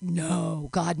politics? No,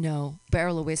 God, no.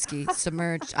 Barrel of whiskey,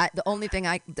 submerged. The only thing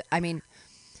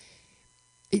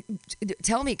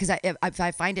Tell me, because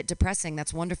I find it depressing.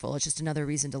 That's wonderful. It's just another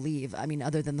reason to leave. I mean,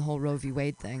 other than the whole Roe v.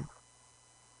 Wade thing.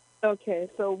 Okay,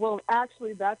 so well,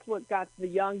 actually, that's what got the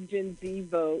young Gen Z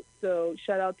vote. So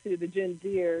shout out to the Gen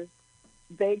Zers.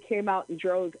 They came out in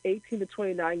droves, 18 to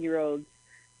 29-year-olds.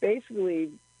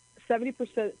 Basically,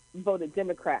 70% voted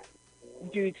Democrat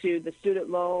due to the student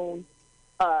loan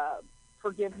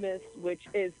forgiveness, which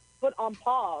is put on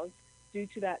pause due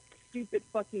to that stupid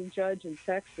fucking judge in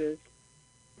Texas.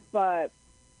 But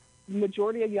the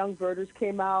majority of young voters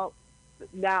came out.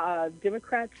 Now,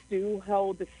 Democrats do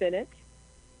hold the Senate.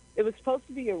 It was supposed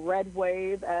to be a red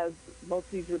wave, as most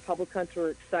of these Republicans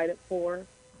were excited for.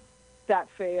 That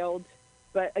failed.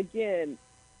 But again,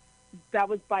 that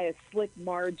was by a slick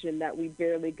margin that we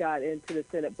barely got into the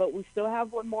Senate. But we still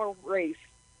have one more race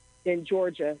in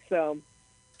Georgia. So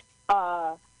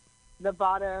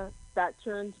Nevada, that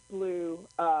turns blue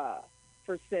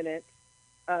for Senate.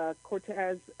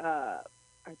 Cortez, I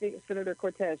think Senator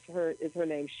Cortez is her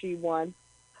name. She won.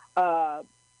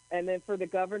 And then for the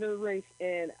governor race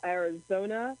in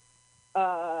Arizona,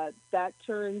 that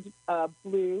turned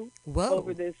blue. Whoa.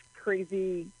 Over this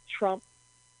crazy Trump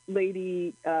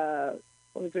lady. What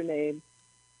was her name?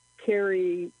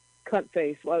 Carrie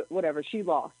Cuntface, whatever. She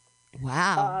lost.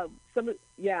 Wow.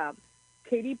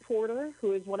 Katie Porter,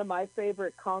 who is one of my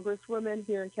favorite congresswomen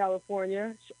here in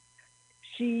California.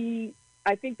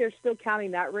 I think they're still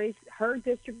counting that race. Her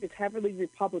district is heavily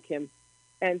Republican,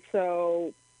 and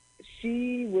so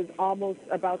she was almost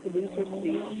about to lose her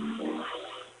seat.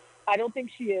 I don't think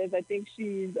she is. I think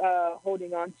she's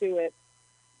holding on to it.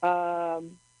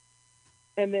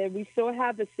 And then we still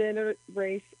have the Senate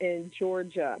race in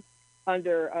Georgia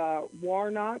under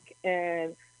Warnock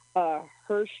and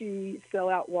Hershey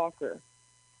Sellout Walker.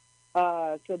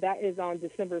 So that is on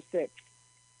December 6th.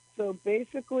 So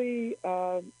basically,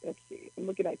 let's see. I'm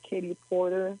looking at Katie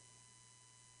Porter.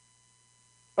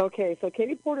 Okay, so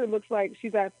Katie Porter looks like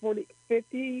she's at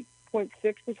 50.6%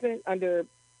 under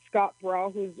Scott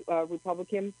Brown, who's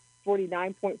Republican,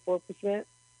 49.4%.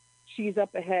 She's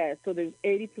up ahead. So there's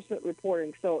 80%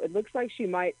 reporting. So it looks like she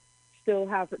might still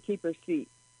keep her seat.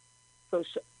 So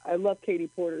I love Katie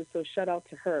Porter, so shout out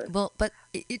to her. Well, but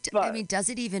I mean, does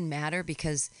it even matter?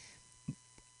 Because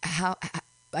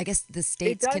I guess the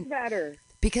states it does matter.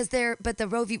 Because the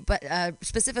Roe v.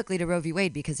 Specifically to Roe v.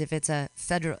 Wade, because if it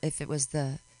was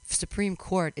the Supreme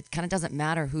Court, it kind of doesn't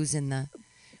matter who's in the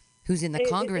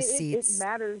Congress seats. It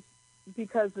matters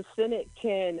because the Senate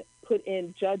can put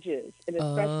in judges, and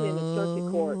especially in the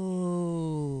circuit court,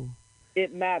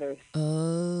 it matters.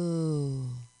 Oh.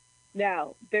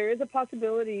 Now, there is a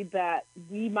possibility that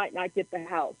we might not get the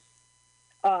House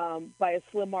by a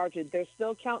slim margin. They're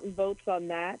still counting votes on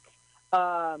that.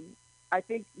 I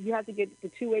think you have to get to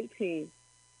 218.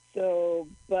 So,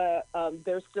 but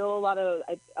there's still a lot of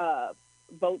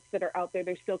votes that are out there.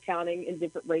 They're still counting in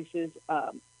different races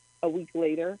a week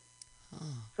later. Oh.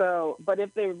 So, but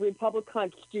if the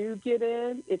Republicans do get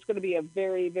in, it's going to be a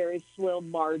very, very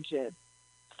slim margin.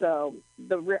 So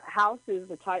the House is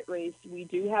a tight race. We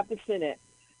do have the Senate.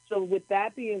 So with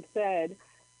that being said,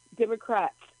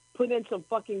 Democrats, put in some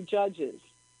fucking judges.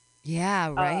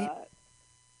 Yeah, right.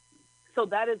 So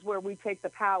that is where we take the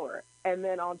power. And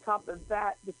then on top of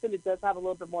that, the Senate does have a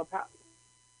little bit more power.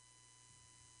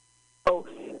 So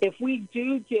if we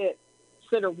do get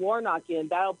Senator Warnock in,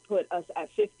 that'll put us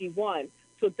at 51.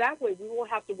 So that way we won't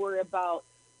have to worry about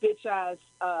bitch-ass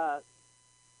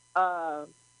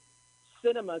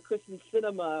Kristen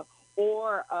Sinema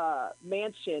or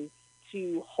Manchin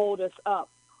to hold us up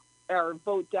or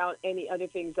vote down any other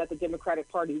things that the Democratic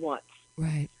Party wants.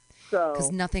 Right. So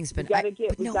because nothing's been. We got to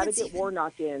get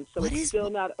Warnock in, so it's still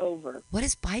not over. What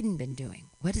has Biden been doing?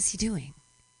 What is he doing?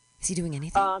 Is he doing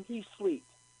anything? He's asleep.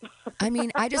 I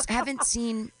mean, I just haven't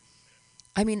seen.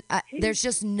 I mean, there's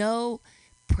just no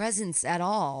presence at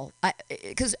all.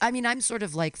 Because I'm sort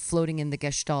of like floating in the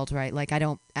gestalt, right? Like I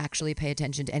don't actually pay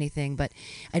attention to anything, but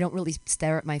I don't really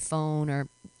stare at my phone or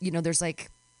there's like,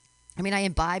 I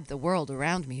imbibe the world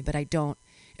around me, but I don't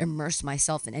immerse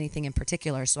myself in anything in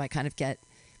particular. So I kind of get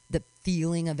the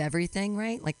feeling of everything,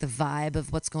 right? Like the vibe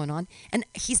of what's going on. And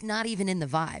he's not even in the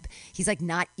vibe. He's like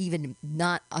not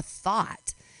a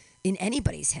thought in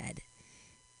anybody's head,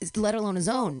 let alone his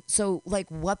own. So like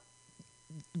what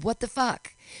the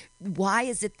fuck? Why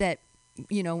is it that,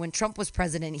 when Trump was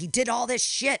president, he did all this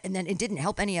shit and then it didn't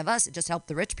help any of us. It just helped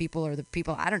the rich people or the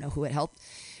people, I don't know who it helped,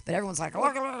 but everyone's like,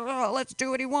 oh, let's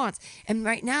do what he wants. And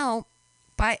right now,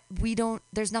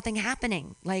 there's nothing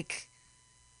happening. Like,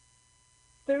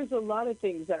 there's a lot of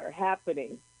things that are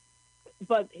happening,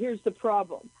 but here's the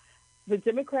problem. The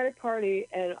Democratic Party,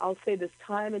 and I'll say this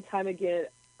time and time again,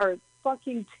 are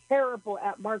fucking terrible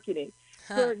at marketing.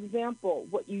 For example,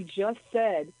 what you just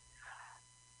said,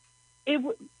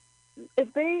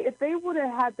 if they would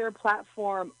have had their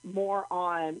platform more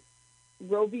on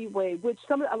Roe v. Wade, which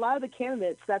a lot of the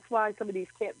candidates, that's why some of these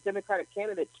Democratic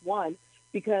candidates won,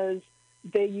 because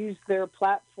they used their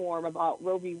platform about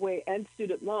Roe v. Wade and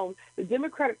student loan. The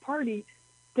Democratic Party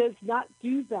does not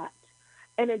do that.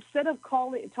 And instead of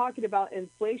talking about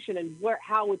inflation and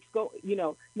how it's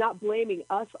not blaming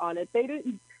us on it, they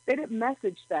didn't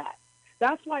message that.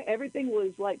 That's why everything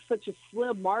was like such a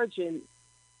slim margin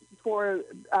for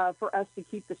us to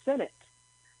keep the Senate.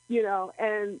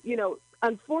 And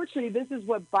unfortunately, this is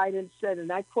what Biden said,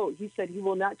 and I quote: he said he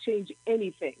will not change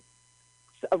anything.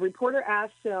 So a reporter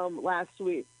asked him last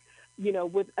week,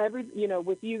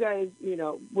 with you guys,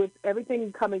 with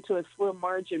everything coming to a slim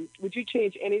margin, would you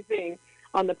change anything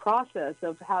on the process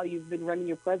of how you've been running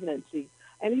your presidency?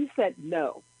 And he said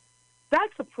no.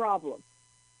 That's a problem.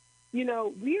 We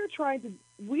are trying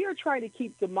to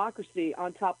keep democracy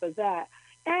on top of that,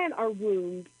 and our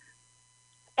wounds,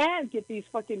 and get these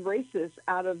fucking racists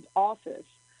out of office.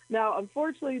 Now,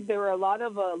 unfortunately, there were a lot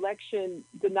of election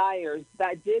deniers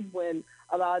that did win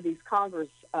a lot of these Congress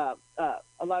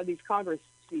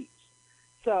seats.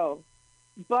 So,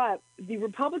 but the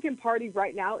Republican Party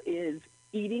right now is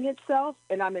eating itself,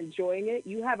 and I'm enjoying it.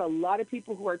 You have a lot of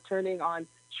people who are turning on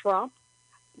Trump.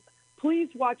 Please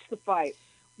watch the fight.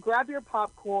 Grab your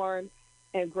popcorn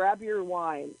and grab your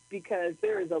wine, because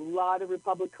there is a lot of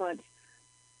Republicans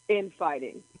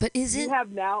infighting. But you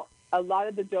have now a lot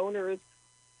of the donors.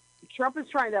 Trump is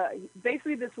trying to,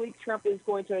 basically this week, Trump is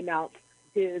going to announce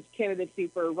his candidacy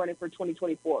for running for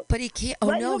 2024. But he can't.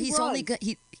 Oh, no, he's run.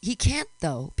 Only he can't,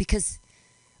 though, because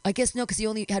I guess no, because he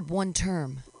only had one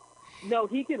term. No,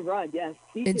 he can run, yes.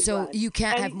 And so run. You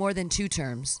can't have more than 2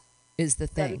 terms, is the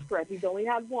thing. That is correct. He's only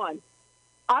had one.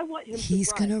 I want him He's to run.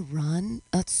 He's going to run?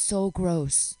 That's so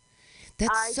gross.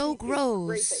 That's so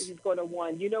gross. It's great that he's going to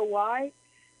run. You know why?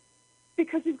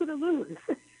 Because he's going to lose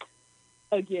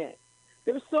again.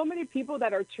 There's so many people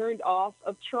that are turned off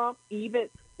of Trump, even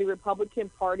the Republican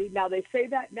Party. Now, they say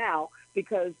that now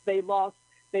because they lost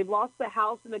the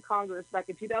House and the Congress back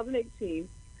in 2018.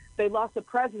 They lost the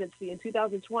presidency in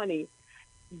 2020.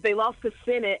 They lost the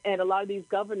Senate and a lot of these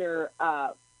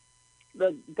the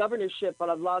governorship of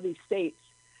a lot of these states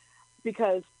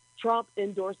because Trump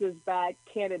endorses bad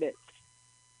candidates.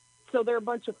 So they're a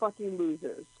bunch of fucking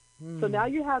losers. So now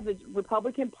you have the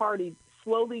Republican Party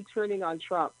slowly turning on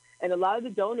Trump, and a lot of the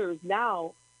donors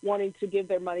now wanting to give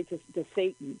their money to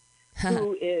Satan,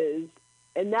 who is,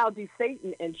 and now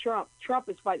Satan and Trump. Trump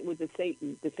is fighting with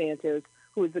Satan, DeSantis,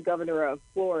 who is the governor of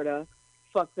Florida.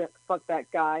 Fuck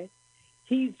that guy.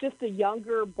 He's just a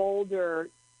younger, bolder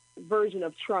version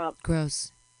of Trump.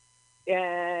 Gross.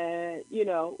 And,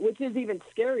 which is even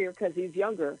scarier because he's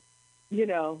younger,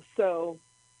 so...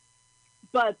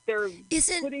 But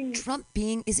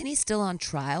isn't he still on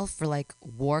trial for like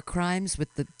war crimes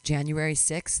with the January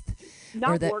 6th?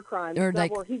 Not war crimes. Or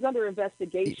like war. He's under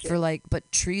investigation for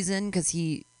but treason because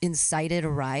he incited a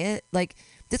riot. Like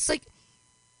that's like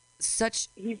such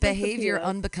behavior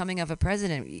unbecoming of a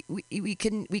president. We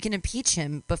can impeach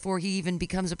him before he even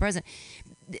becomes a president.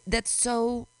 That's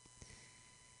so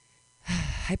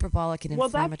hyperbolic and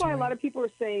inflammatory. Well, that's why a lot of people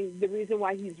are saying the reason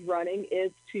why he's running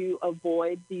is to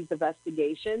avoid these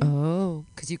investigations. Oh,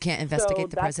 because you can't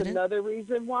investigate the president? That's another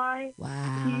reason why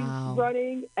he's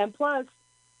running. And plus,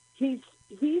 he's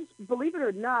believe it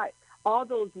or not, all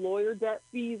those lawyer debt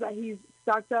fees that he's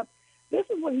stocked up, this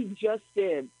is what he just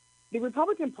did. The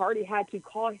Republican Party had to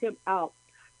call him out.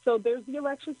 So there's the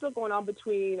election still going on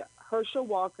between Herschel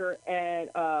Walker and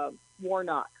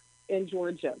Warnock in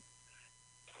Georgia.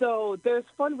 So there's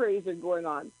fundraising going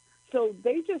on. So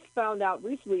they just found out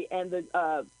recently, and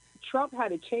the Trump had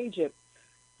to change it.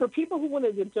 For people who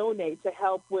wanted to donate to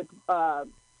help with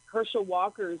Herschel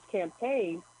Walker's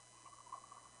campaign,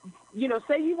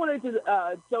 say you wanted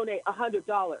to donate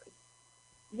 $100.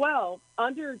 Well,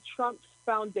 under Trump's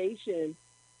foundation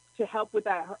to help with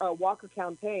that Walker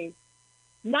campaign,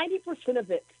 90% of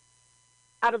it,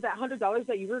 out of that $100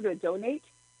 that you were going to donate,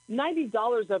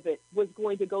 $90 of it was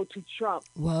going to go to Trump.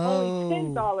 Whoa. Only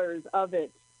 $10 of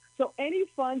it. So any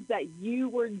funds that you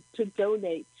were to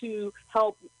donate to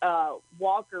help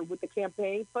Walker with the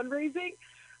campaign fundraising,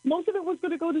 most of it was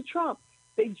going to go to Trump.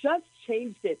 They just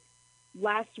changed it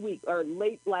last week or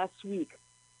late last week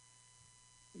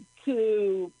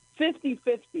to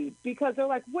 50-50 because they're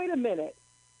like, wait a minute.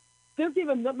 They're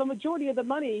giving the majority of the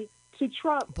money to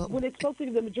Trump when it's supposed to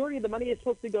be the majority of the money is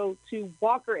supposed to go to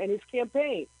Walker and his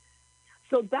campaign.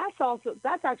 So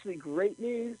that's actually great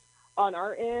news on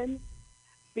our end.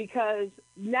 because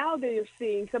now they're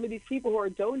seeing some of these people who are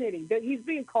donating. He's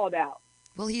being called out.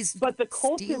 Well, he's But the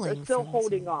cultists stealing are still from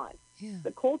holding some- on. Yeah.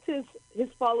 The cultists, his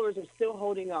followers are still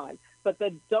holding on, but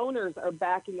the donors are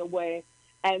backing away,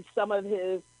 and some of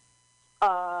his,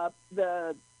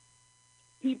 the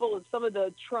people, some of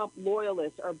the Trump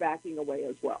loyalists are backing away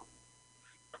as well.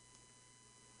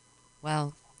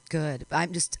 Well, good. I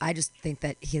just think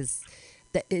that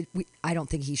I don't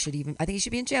think he should even. I think he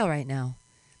should be in jail right now.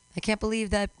 I can't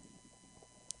believe that.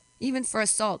 Even for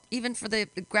assault, even for the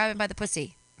grabbing by the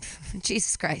pussy.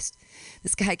 Jesus Christ.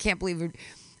 This guy, I can't believe we're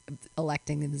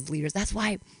electing him as leaders. That's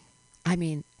why, I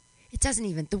mean, it doesn't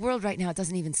even, the world right now, it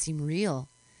doesn't even seem real.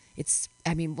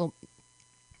 Well,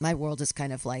 my world is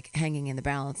kind of like hanging in the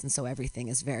balance, and so everything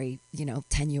is very,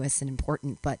 tenuous and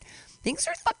important, but things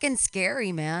are fucking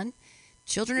scary, man.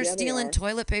 Children are stealing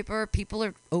toilet paper. People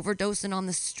are overdosing on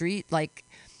the street. Like,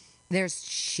 there's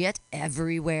shit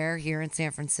everywhere here in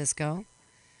San Francisco.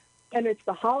 And it's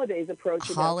the holidays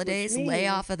approaching. Holidays, lay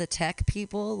off of the tech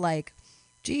people. Like,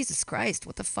 Jesus Christ,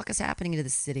 what the fuck is happening to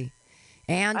this city?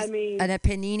 And a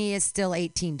panini is still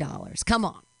 $18. Come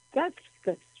on. That's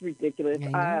ridiculous.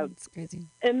 It's crazy.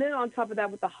 And then on top of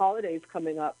that, with the holidays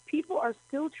coming up, people are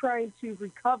still trying to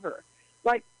recover.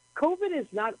 Like, COVID is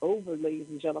not over, ladies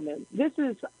and gentlemen. This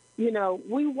is,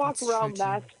 we walk around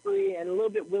mask-free and a little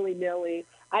bit willy-nilly.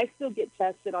 I still get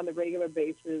tested on a regular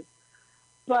basis.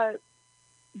 But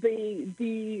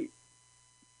the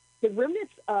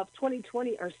remnants of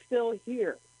 2020 are still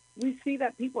here. We see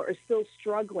that people are still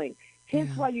struggling.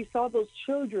 Hence why you saw those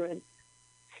children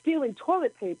stealing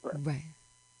toilet paper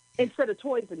instead of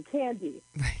toys and candy,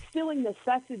 stealing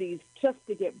necessities just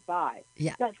to get by.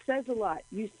 Yeah. That says a lot.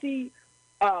 You see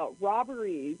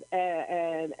robberies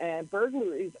and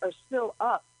burglaries are still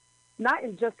up, not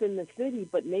just in the city,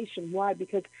 but nationwide,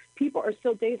 because people are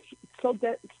still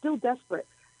desperate.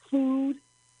 Food.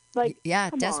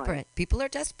 Desperate. On. People are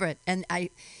desperate, and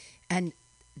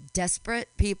desperate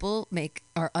people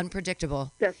are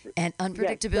unpredictable, and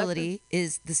unpredictability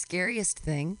is the scariest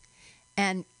thing.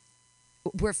 And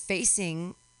we're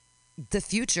facing the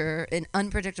future, an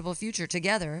unpredictable future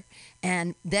together.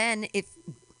 And then if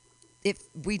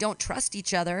we don't trust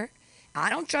each other, I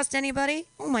don't trust anybody.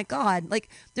 Oh my God. Like,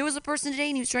 there was a person today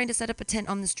and he was trying to set up a tent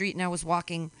on the street, and I was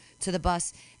walking to the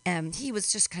bus and he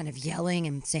was just kind of yelling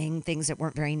and saying things that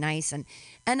weren't very nice. And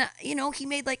he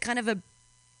made like kind of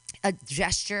a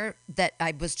gesture that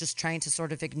I was just trying to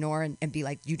sort of ignore and be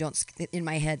like, you don't, in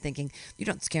my head thinking, you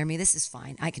don't scare me. This is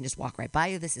fine. I can just walk right by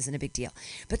you. This isn't a big deal.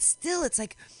 But still, it's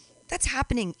like, that's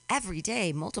happening every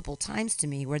day, multiple times to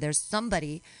me, where there's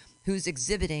somebody who's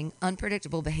exhibiting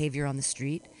unpredictable behavior on the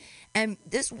street. And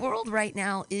this world right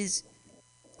now is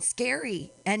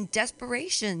scary, and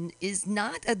desperation is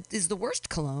the worst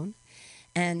cologne.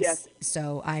 And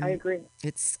so I agree.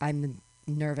 I'm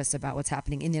nervous about what's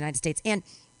happening in the United States. And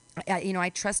I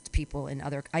trust people in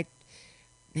I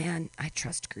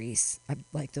trust Greece. I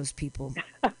like those people.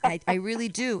 I really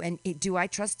do. And do I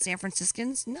trust San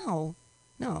Franciscans? No.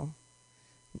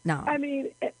 I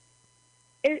mean,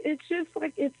 it's just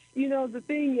like, the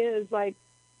thing is, like,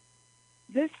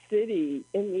 this city,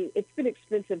 it's been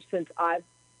expensive since I've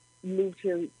moved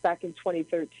here back in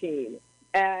 2013.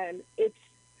 And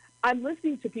I'm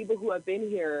listening to people who have been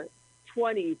here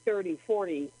 20, 30,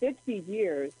 40, 50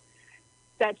 years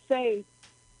that say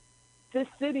this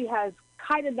city has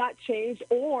kind of not changed,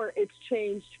 or it's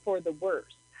changed for the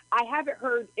worse. I haven't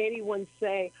heard anyone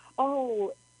say,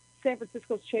 oh, San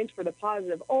Francisco's changed for the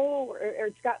positive, or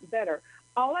it's gotten better.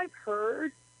 All I've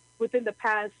heard within the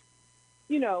past,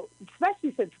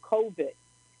 especially since COVID,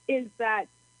 is that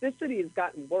this city has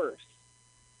gotten worse.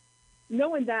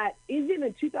 Knowing that even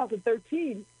in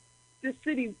 2013, this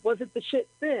city wasn't the shit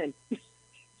then.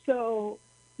 So,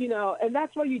 and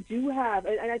that's why you do have,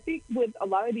 and I think with a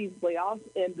lot of these layoffs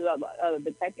in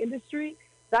the tech industry,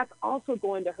 that's also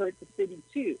going to hurt the city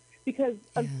too. Because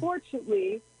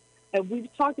unfortunately, and we've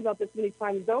talked about this many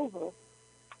times over,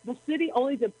 the city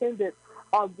only depended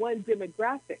on one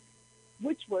demographic,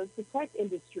 which was the tech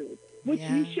industry, which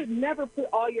you should never put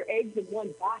all your eggs in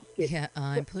one basket. Yeah,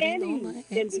 I'm putting all my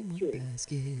eggs in one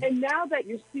basket. And now that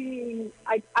you're seeing,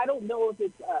 I don't know if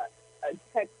it's a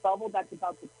tech bubble that's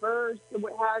about to burst or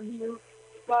what have you,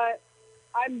 but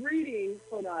I'm reading,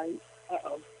 hold on,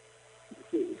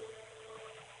 let's see.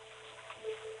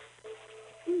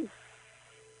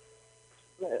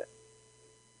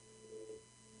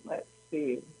 Let's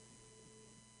see.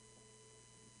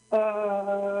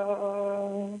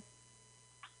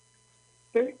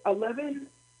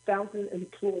 11,000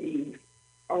 employees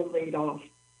are laid off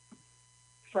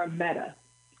from Meta.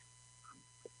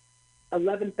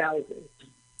 11,000.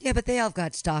 Yeah, but they all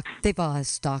got stock. They've all have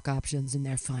stock options, and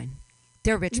they're fine.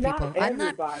 They're rich Not people.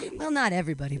 everybody. Not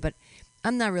everybody, but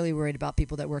I'm not really worried about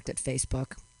people that worked at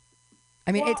Facebook.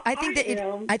 I mean, Well,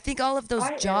 I think all of those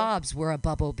I am. jobs were a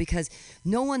bubble because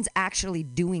no one's actually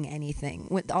doing anything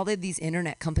with all of these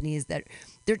internet companies that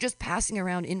they're just passing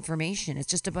around information. It's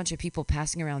just a bunch of people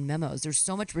passing around memos. There's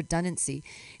so much redundancy.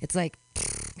 It's like,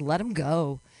 let them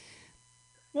go.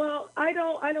 Well, I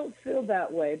don't feel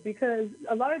that way because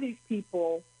a lot of these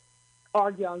people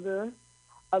are younger.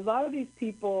 A lot of these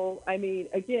people, I mean,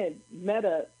 again,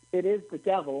 Meta, it is the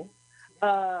devil,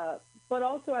 but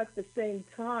also at the same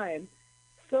time.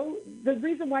 So the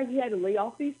reason why he had to lay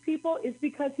off these people is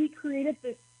because he created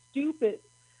this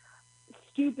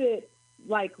stupid,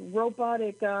 like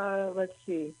robotic. Let's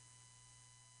see.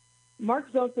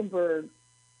 Mark Zuckerberg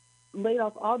laid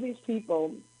off all these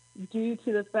people due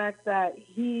to the fact that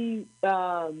he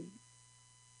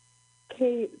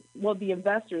the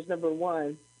investors, number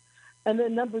one, and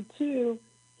then number two,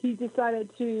 he decided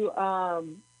to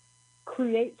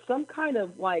create some kind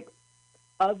of like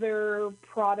other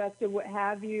product or what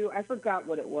have you. I forgot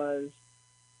what it was.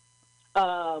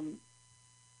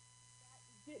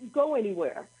 Didn't go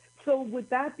anywhere. So with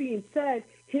that being said,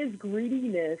 his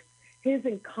greediness, his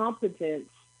incompetence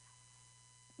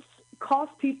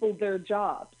cost people their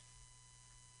jobs.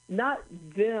 Not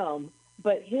them,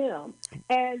 but him.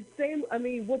 And same, I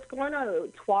mean, what's going on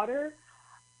with Twitter?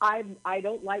 I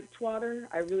don't like Twitter.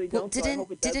 I really don't. Well, so I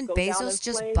hope it does didn't go down in Bezos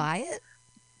just flames. buy it?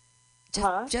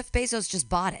 Huh? Jeff Bezos just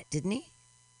bought it, didn't he?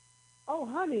 Oh,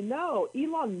 honey, no.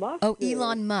 Elon Musk. Oh, did.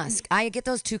 Elon Musk. I get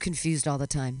those two confused all the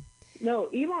time. No,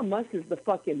 Elon Musk is the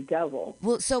fucking devil.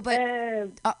 Well, but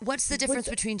And what's the difference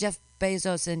between Jeff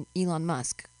Bezos and Elon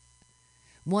Musk?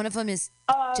 One of them is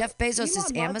Jeff Bezos Elon is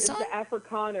Musk Amazon? is the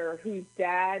Afrikaner whose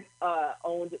dad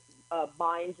owned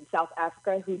mines in South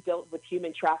Africa who dealt with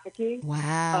human trafficking.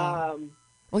 Wow.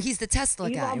 Well, he's the Tesla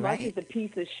Elon guy, Musk right? is a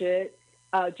piece of shit.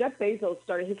 Jeff Bezos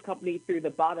started his company through the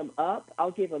bottom up.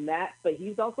 I'll give him that, but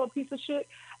he's also a piece of shit.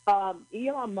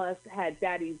 Elon Musk had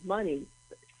daddy's money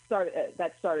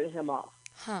that started him off.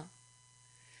 Huh.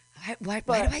 Why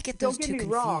do I get those don't get two me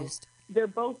confused? wrong, they're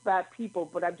both bad people,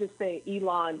 but I'm just saying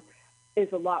Elon is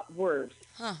a lot worse.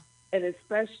 Huh. And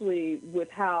especially with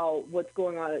what's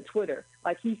going on at Twitter.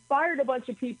 Like, he fired a bunch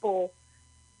of people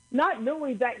not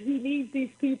knowing that he needs these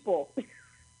people.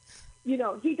 You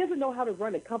know, he doesn't know how to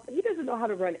run a company. He doesn't know how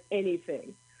to run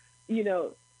anything. You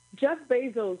know, Jeff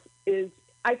Bezos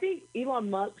I think Elon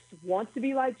Musk wants to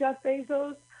be like Jeff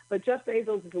Bezos, but Jeff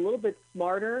Bezos is a little bit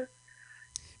smarter.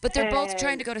 But they're both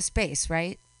trying to go to space,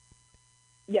 right?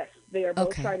 Yes, they are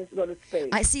both trying to go to space.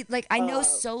 I see, like, I know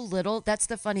so little. That's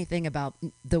the funny thing about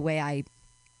the way I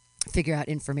figure out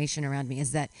information around me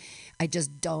is that I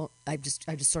just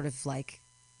sort of like,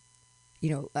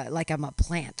 like I'm a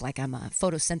plant, like I'm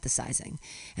photosynthesizing,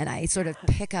 and I sort of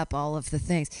pick up all of the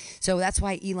things. So that's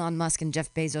why Elon Musk and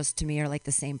Jeff Bezos to me are like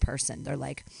the same person. They're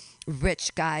like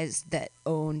rich guys that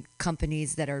own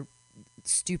companies that are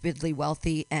stupidly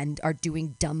wealthy and are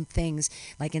doing dumb things,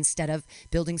 like instead of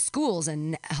building schools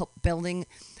and building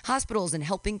hospitals and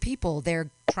helping people, they're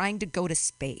trying to go to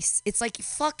space. It's like,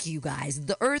 fuck you guys,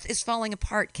 the earth is falling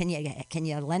apart. Can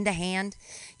you lend a hand,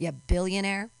 you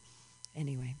billionaire?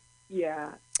 Anyway.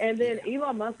 Yeah, and then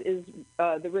Elon Musk is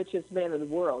the richest man in the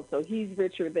world, so he's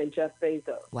richer than Jeff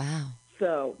Bezos. Wow.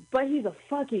 So, but he's a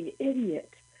fucking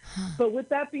idiot. But with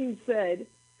that being said,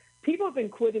 people have been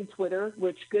quitting Twitter,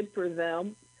 which good for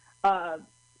them.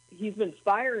 He's been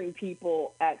firing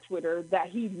people at Twitter that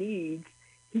he needs.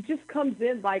 He just comes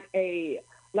in like a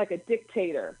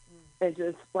dictator and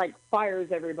just like fires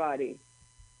everybody.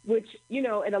 Which,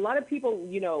 and a lot of people,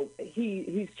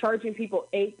 he's charging people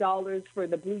 $8 for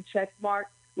the blue check mark,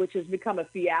 which has become a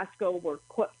fiasco where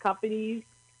companies,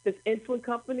 this insulin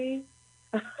company,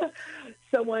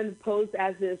 someone posed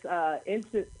as this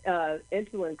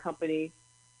insulin company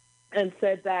and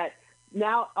said that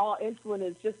now all insulin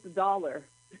is just $1,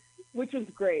 which was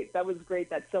great. That was great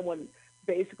that someone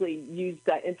basically used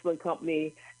that insulin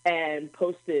company and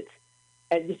posted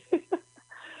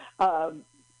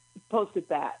posted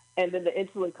that. And then the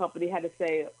insulin company had to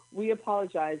say, we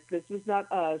apologize. This was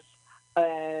not us.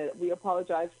 We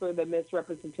apologize for the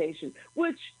misrepresentation,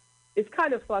 which is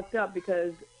kind of fucked up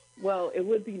because, well, it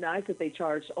would be nice if they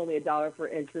charged only $1 for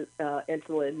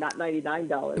insulin, not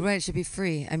 $99. Right, it should be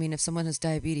free. I mean, if someone has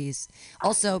diabetes.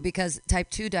 Also, because type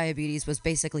 2 diabetes was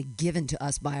basically given to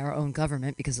us by our own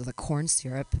government because of the corn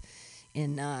syrup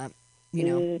in,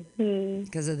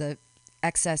 because of the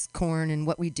excess corn and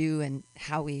what we do and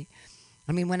how we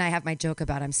I mean, when I have my joke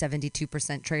about I'm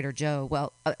 72% Trader Joe,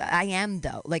 well, I am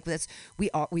though. Like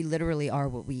we literally are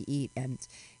what we eat, and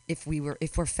if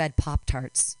we're fed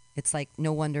Pop-Tarts, it's like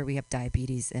no wonder we have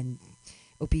diabetes and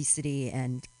obesity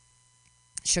and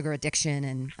sugar addiction,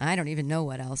 and I don't even know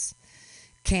what else,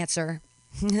 cancer.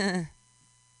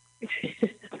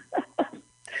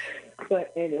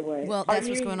 But anyway, Well, that's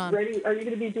what's going on. Are you going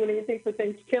to be doing anything for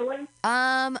Thanksgiving?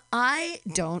 I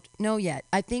don't know yet.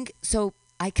 I think so.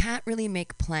 I can't really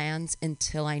make plans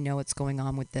until I know what's going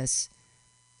on with this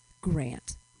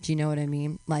grant. Do you know what I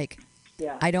mean? Like,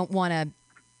 Yeah. I don't want to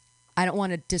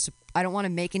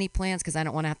make any plans because I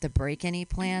don't want to have to break any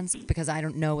plans because I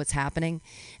don't know what's happening,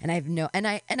 and I know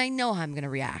how I'm going to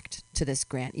react to this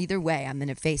grant. Either way, I'm going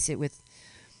to face it with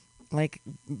like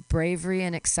bravery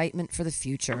and excitement for the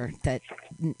future. That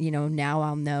now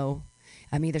I'll know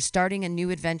I'm either starting a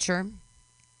new adventure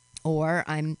or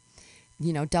I'm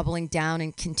doubling down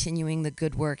and continuing the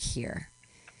good work here.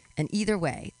 And either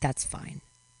way, that's fine.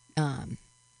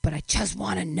 But I just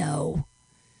want to know.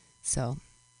 So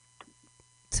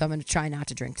I'm going to try not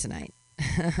to drink tonight.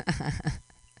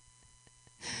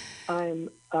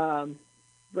 I'm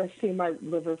resting my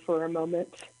liver for a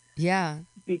moment. Yeah.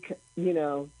 Because,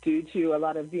 due to a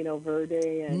lot of Vino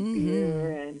Verde and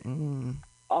beer and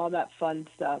all that fun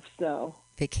stuff. So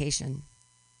vacation.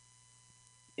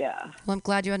 Yeah. Well, I'm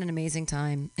glad you had an amazing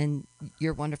time, and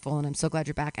you're wonderful, and I'm so glad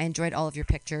you're back. I enjoyed all of your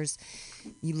pictures.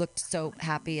 You looked so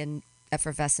happy and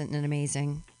effervescent and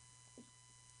amazing.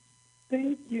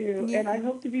 Thank you. Yeah. And I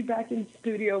hope to be back in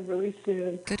studio really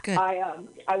soon. Good. I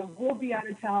will be out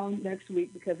of town next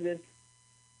week because of this.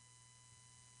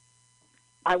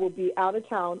 I will be out of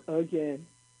town again.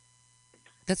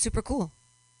 That's super cool.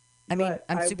 I mean,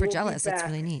 I'm super jealous. That's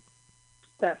really neat.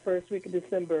 That first week of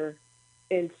December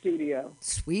in studio.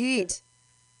 Sweet.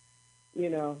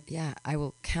 Yeah, I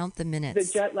will count the minutes.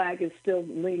 The jet lag is still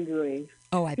lingering.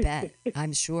 Oh, I bet.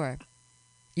 I'm sure.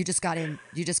 You just got in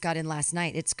last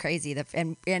night. It's crazy.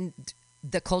 And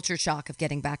the culture shock of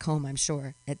getting back home, I'm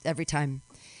sure. Every time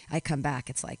I come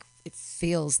back, it's like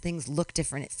things look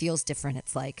different. It feels different.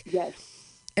 It's like yes.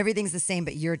 Everything's the same,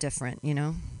 but you're different,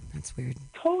 That's weird.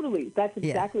 Totally. That's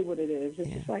exactly what it is. It's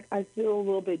just like I feel a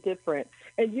little bit different.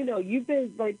 And, you've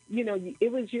been like,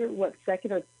 it was your,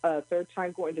 second or third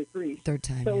time going to Greece? Third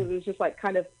time. So it was just like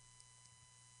kind of,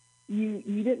 you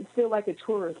didn't feel like a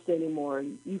tourist anymore.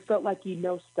 You felt like you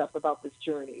know stuff about this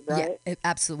journey, right? Yeah,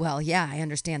 absolutely. Well, yeah, I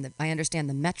understand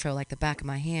the metro like the back of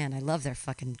my hand. I love their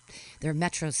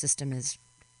metro system is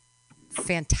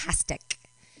fantastic.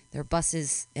 Their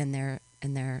buses and their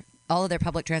all of their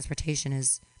public transportation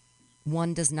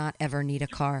one does not ever need a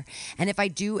car. And if I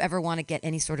do ever want to get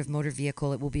any sort of motor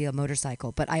vehicle, it will be a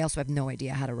motorcycle. But I also have no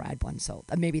idea how to ride one, so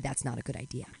maybe that's not a good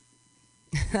idea.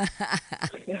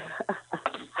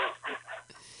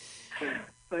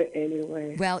 But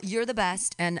anyway. Well, you're the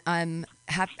best, and I'm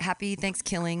happy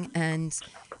Thanksgiving, and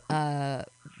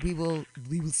we will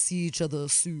see each other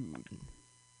soon.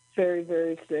 Very,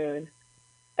 very soon.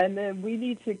 And then we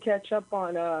need to catch up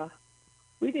on,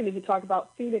 we didn't even talk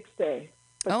about Phoenix Day.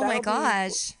 Oh my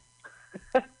gosh.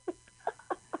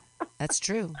 That's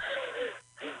true.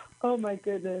 Oh my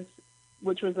goodness.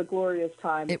 Which was a glorious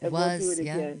time. It was, we'll do it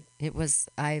again. It was.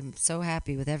 I'm so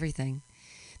happy with everything.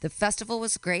 The festival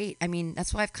was great. I mean,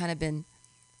 that's why I've kind of been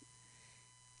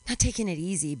not taking it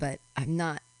easy, but I'm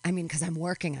not. I mean, because I'm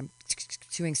working. I'm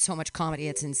doing so much comedy.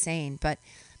 It's insane. But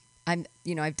I've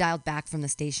dialed back from the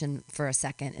station for a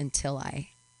second until I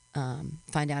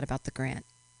find out about the grant.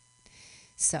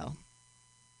 So,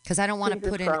 because I don't want to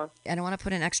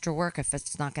put in extra work if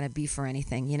it's not going to be for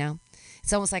anything.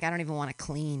 It's almost like I don't even want to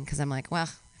clean because I'm like, well,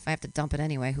 if I have to dump it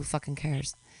anyway, who fucking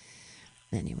cares?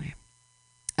 Anyway,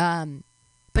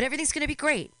 but everything's going to be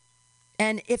great.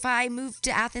 And if I move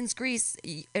to Athens, Greece,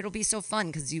 it'll be so fun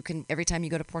because every time you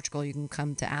go to Portugal, you can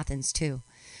come to Athens too.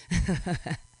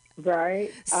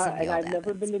 Right. And I've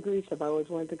never been to Greece. I've always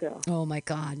wanted to go. Oh my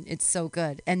God. It's so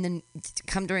good. And then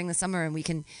come during the summer and we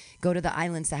can go to the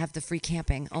islands that have the free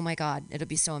camping. Oh my God. It'll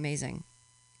be so amazing.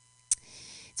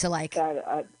 So like,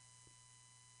 yeah.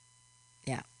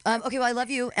 Okay. Well, I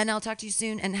love you and I'll talk to you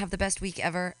soon and have the best week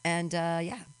ever. And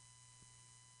yeah.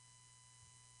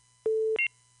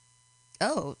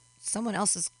 Oh, someone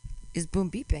else is boom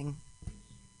beeping.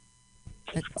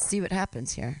 Let's see what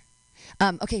happens here.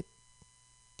 Okay.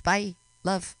 Bye.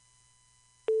 Love.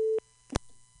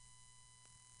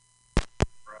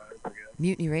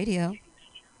 Mutiny Radio.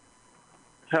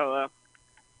 Hello.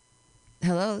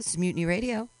 Hello, this is Mutiny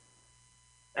Radio.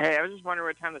 Hey, I was just wondering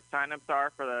what time the sign-ups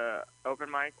are for the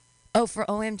open mic. Oh, for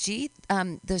OMG,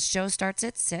 the show starts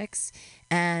at 6,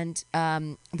 and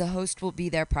the host will be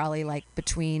there probably like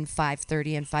between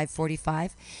 5:30 and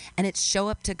 5:45, and it's show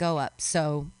up to go up.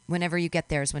 So whenever you get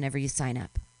there is whenever you sign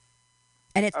up,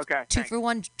 and it's Okay, two thanks. for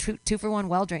one, two for one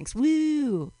well drinks.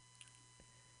 Woo!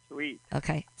 Sweet.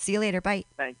 Okay, see you later. Bye.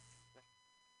 Thanks.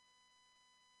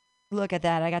 Look at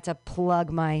that! I got to plug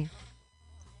my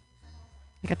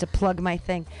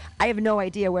thing. I have no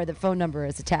idea where the phone number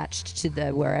is attached to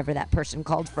the wherever that person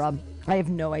called from. I have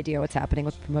no idea what's happening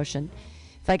with promotion.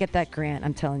 If I get that grant,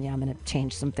 I'm telling you, I'm going to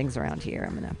change some things around here.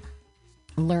 I'm going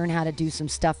to learn how to do some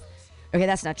stuff. Okay,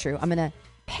 that's not true. I'm going to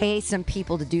pay some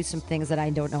people to do some things that I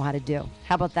don't know how to do.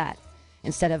 How about that?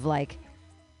 Instead of like,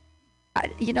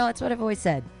 that's what I've always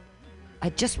said. I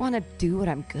just want to do what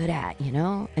I'm good at,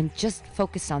 and just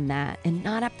focus on that and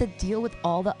not have to deal with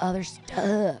all the other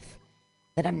stuff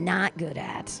that I'm not good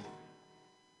at.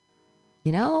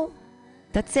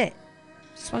 That's it.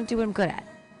 Just want to do what I'm good at.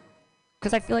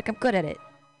 Because I feel like I'm good at it.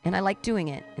 And I like doing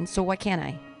it. And so why can't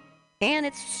I? And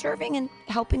it's serving and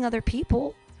helping other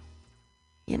people.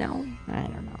 I don't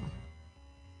know.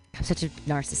 I'm such a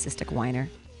narcissistic whiner.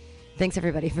 Thanks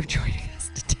everybody for joining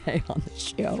us today on the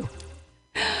show.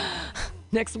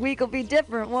 Next week will be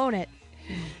different, won't it?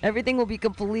 Everything will be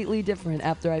completely different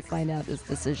after I find out this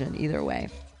decision either way.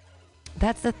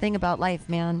 That's the thing about life,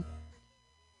 man.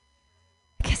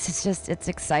 I guess it's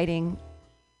exciting.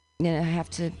 I have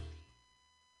to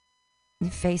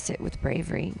face it with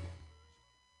bravery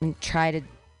and try to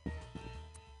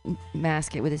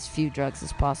mask it with as few drugs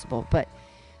as possible. But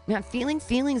man, feeling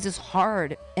feelings is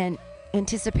hard, and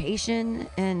anticipation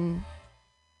and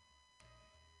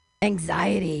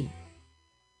anxiety.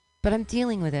 But I'm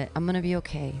dealing with it. I'm going to be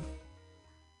okay.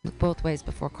 Look both ways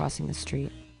before crossing the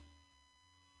street.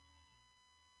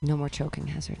 No more choking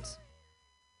hazards.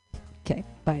 Okay,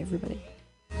 bye everybody.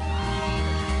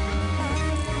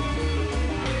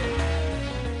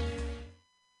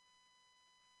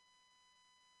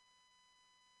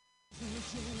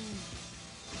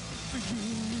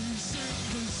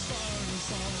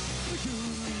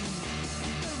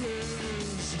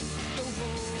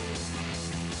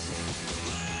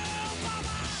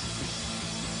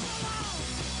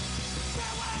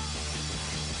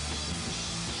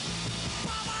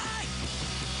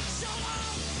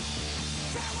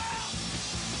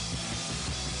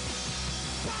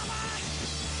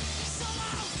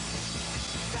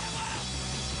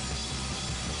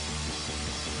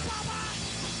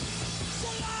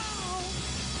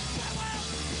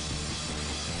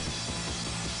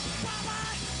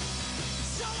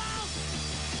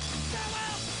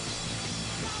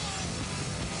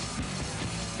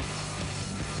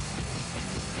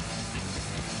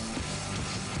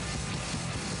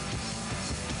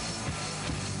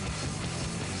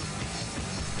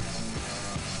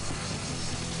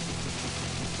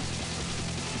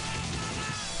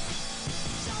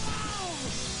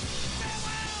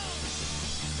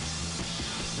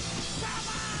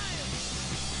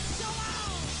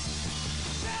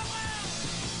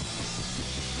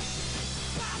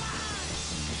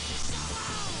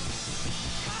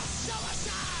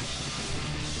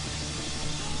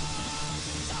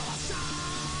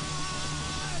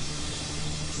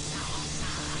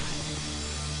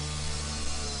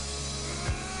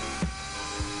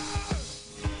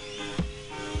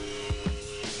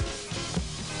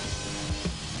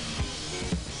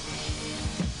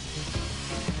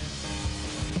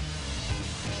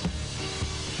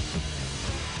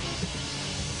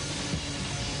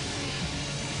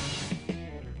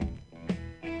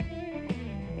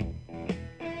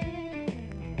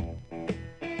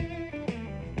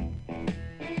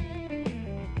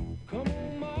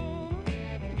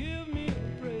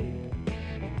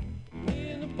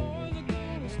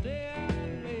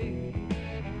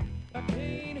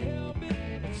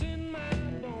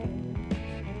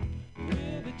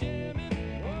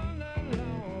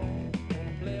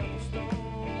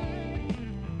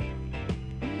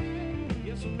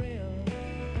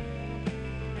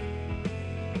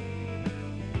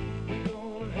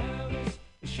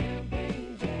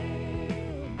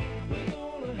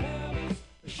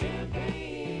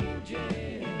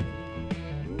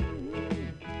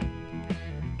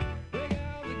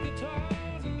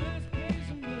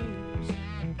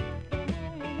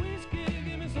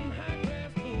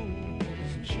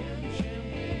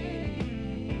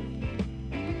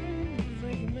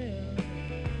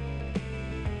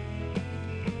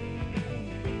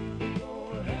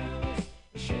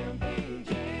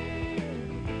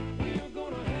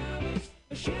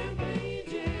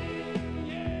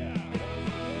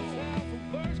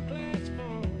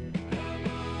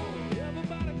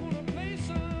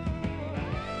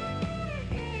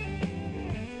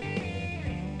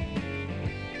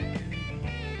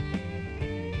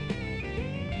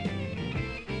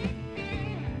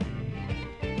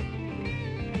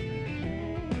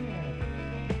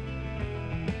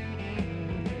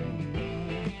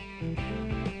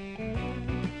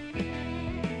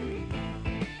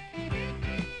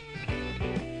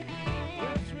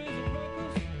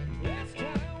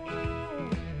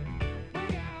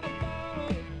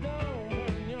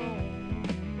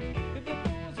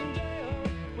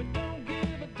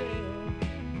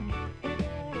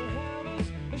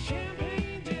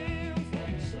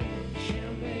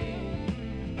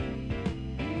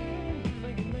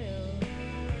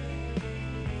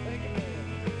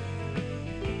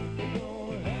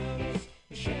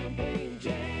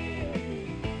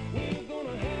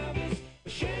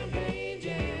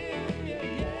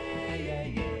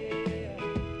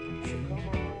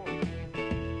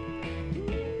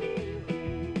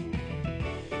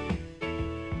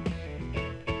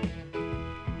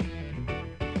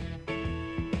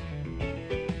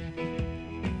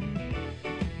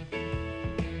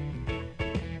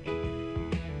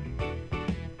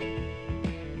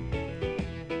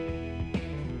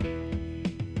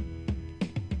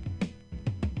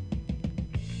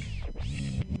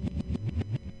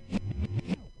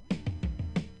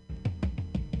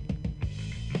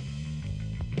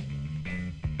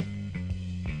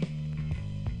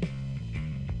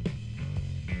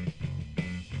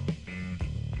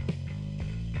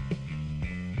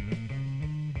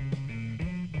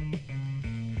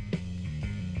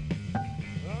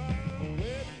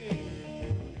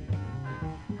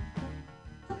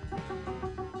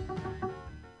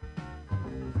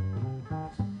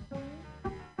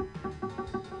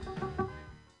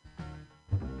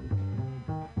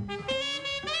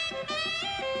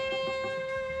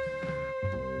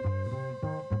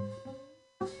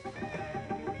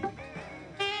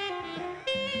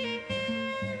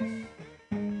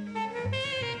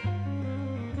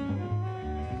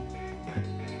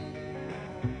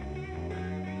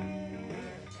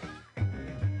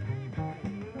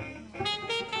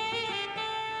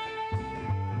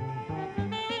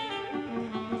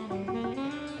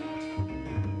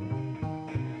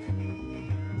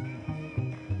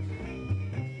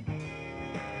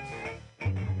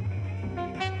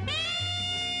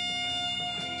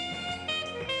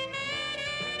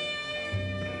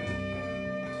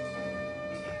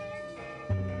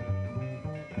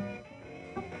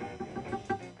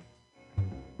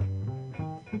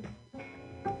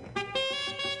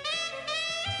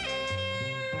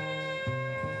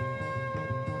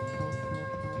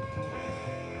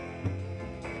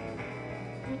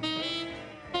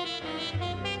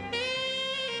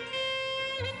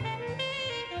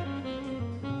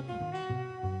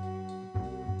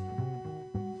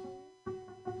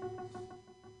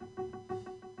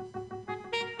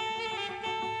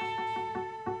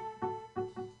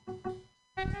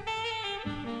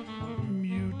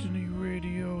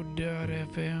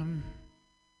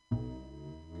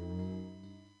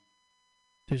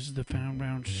 This is the Found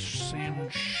Round Sound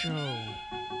Show.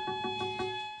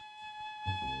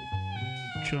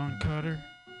 John Carter,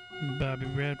 Bobby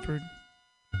Radford.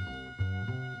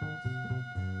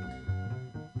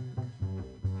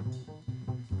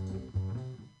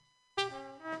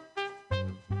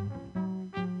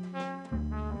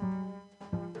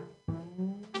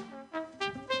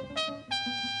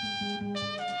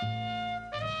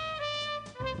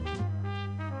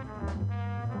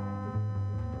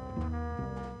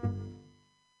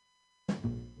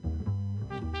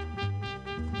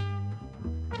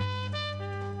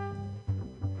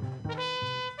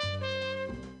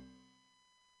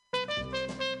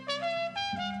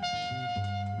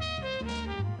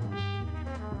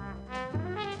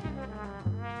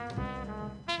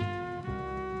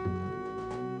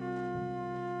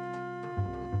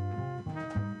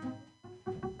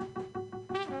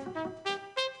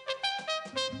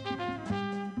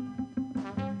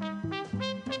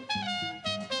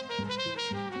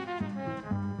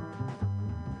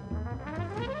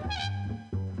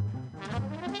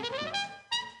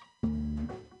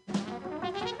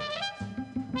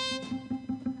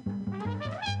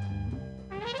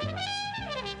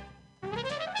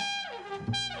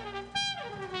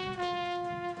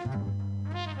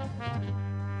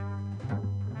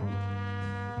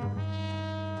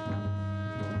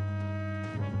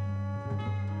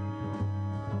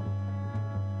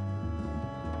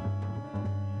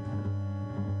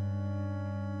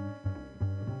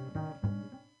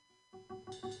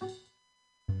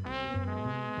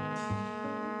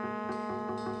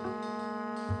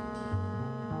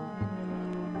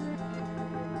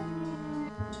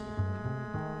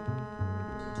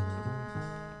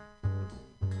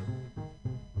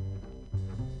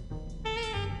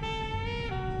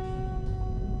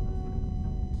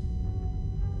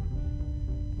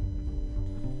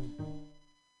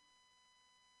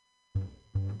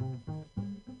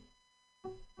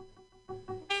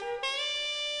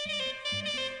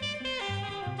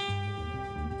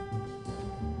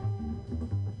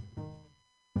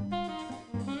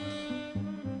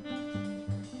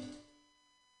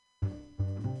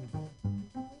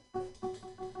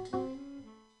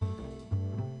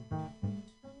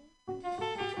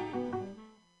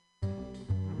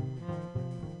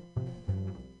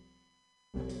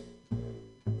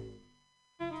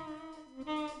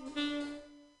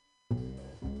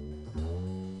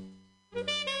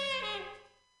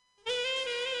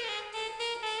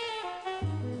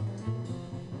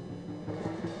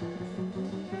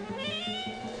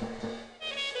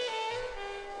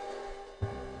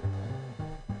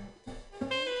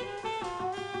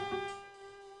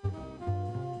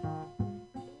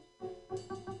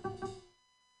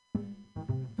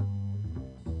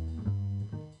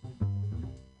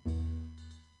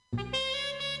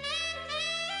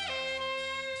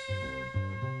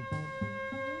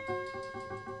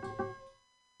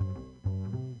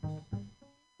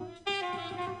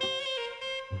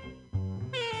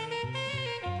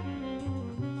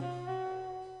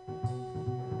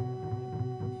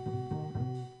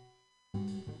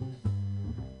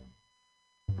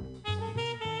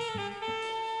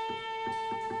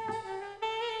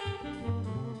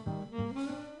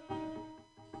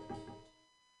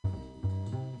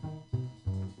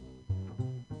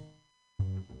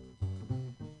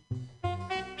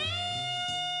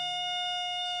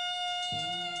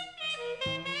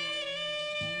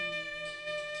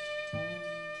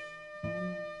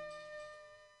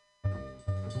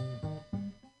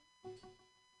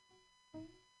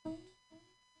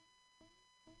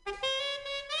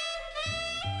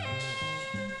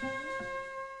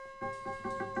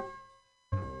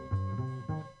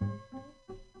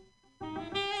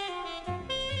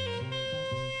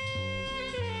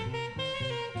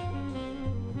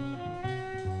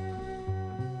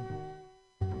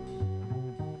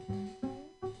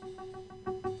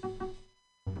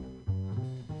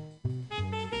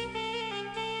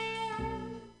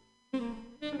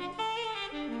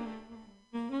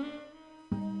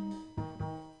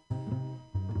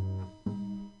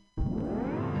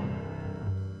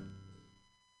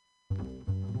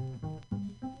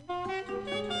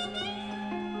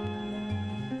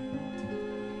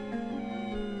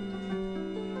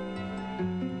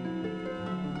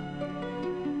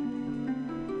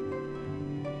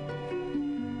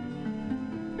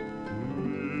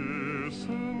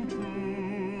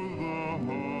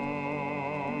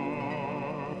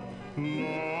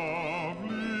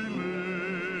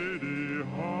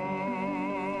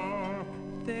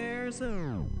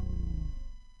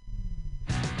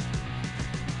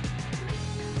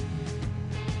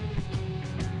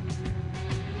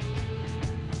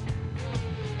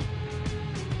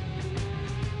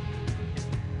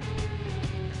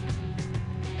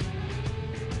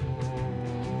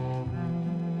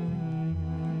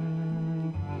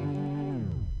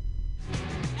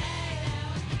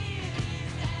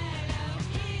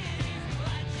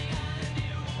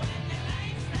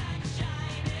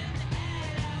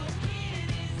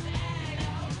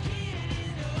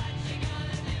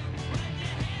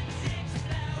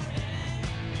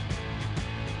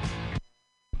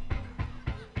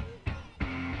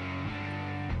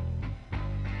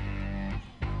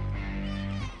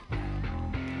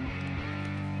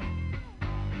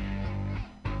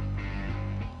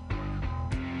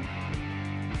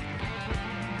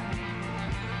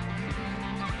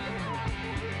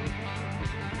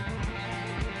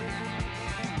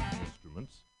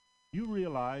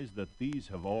 realize that these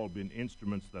have all been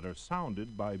instruments that are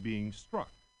sounded by being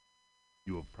struck.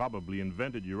 You have probably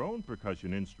invented your own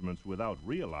percussion instruments without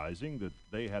realizing that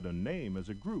they had a name as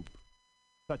a group,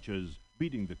 such as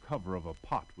beating the cover of a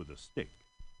pot with a stick.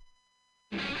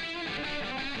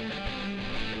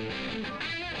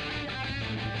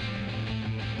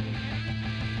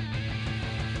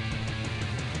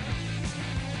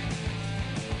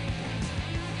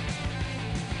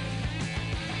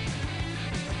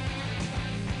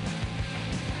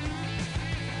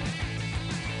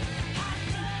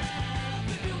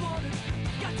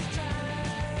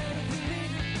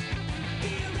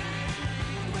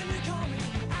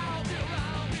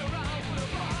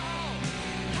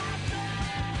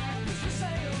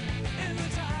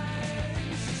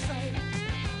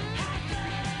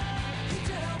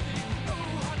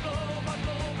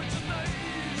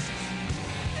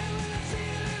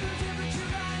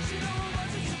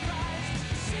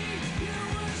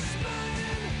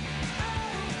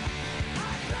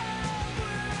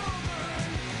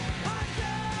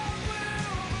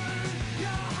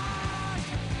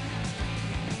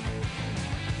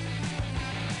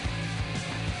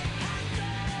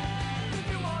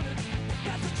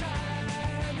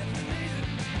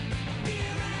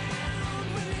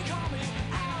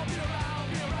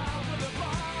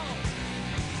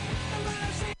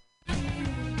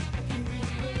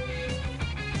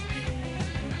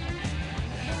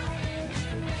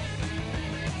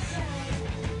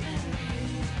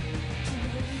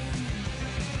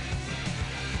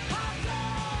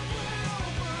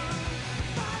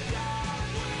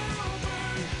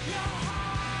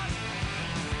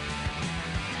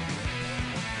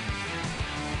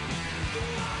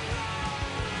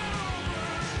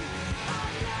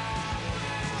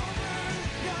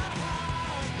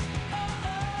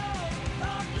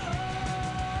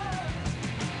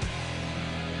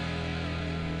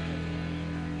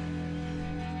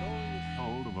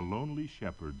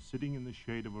 Shepherd sitting in the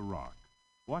shade of a rock,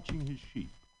 watching his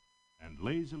sheep, and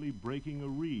lazily breaking a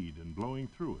reed and blowing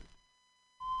through it.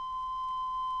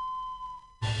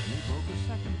 Then he broke a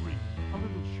second reed, a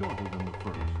little shorter than the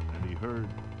first, and he heard.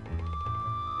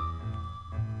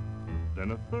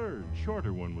 Then a third,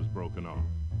 shorter one was broken off.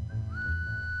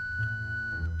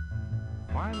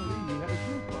 Finally, he had a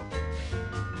group of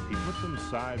them. He put them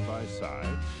side by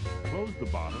side, closed the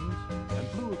bottoms,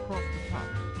 and blew across the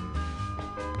tops.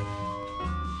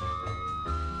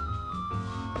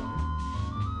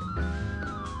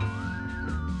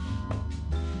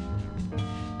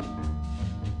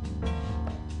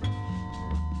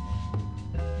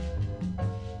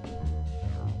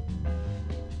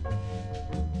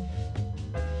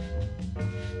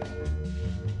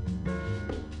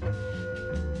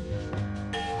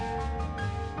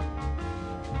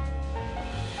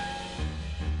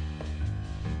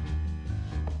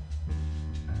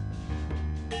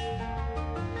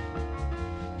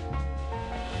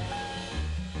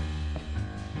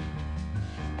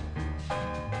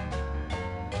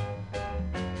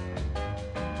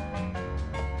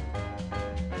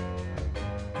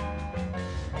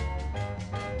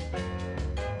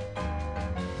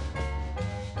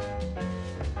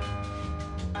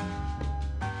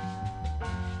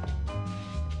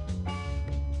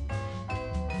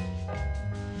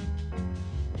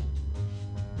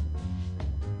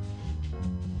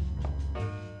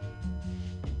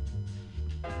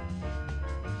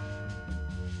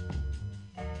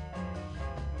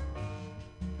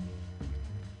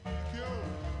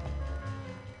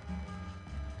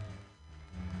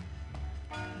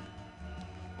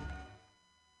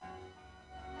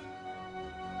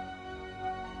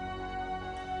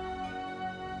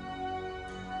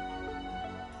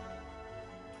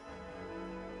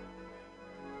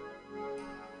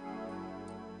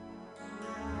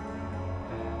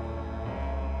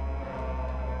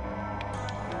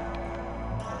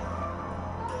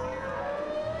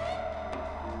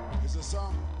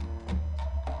 Song.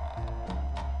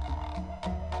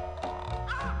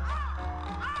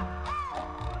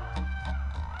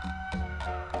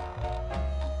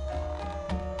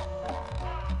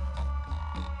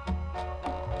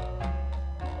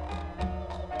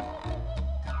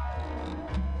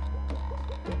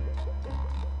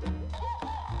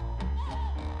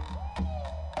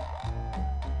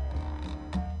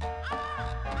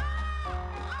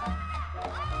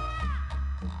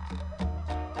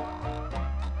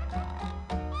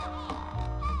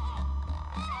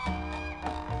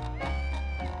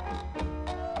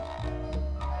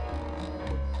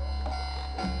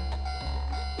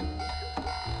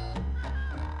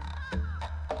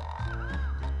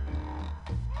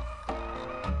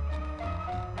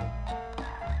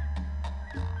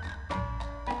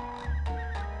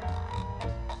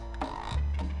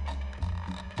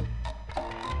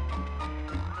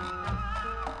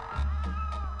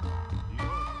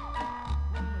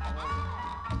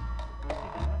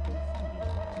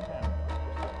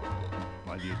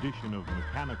 the addition of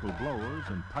mechanical blowers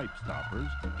and pipe stoppers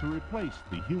to replace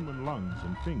the human lungs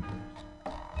and fingers.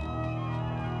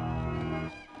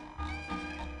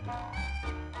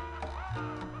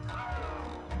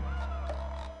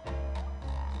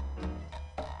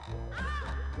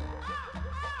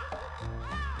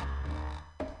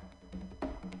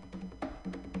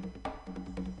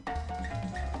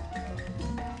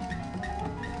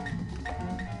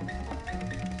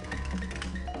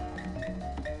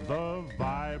 The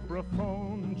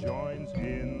vibraphone joins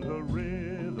in the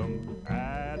rhythm,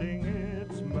 adding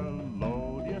its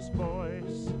melodious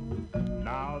voice.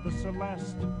 Now the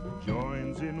Celeste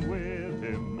joins in with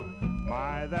him.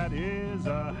 My, that is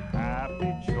a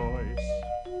happy choice.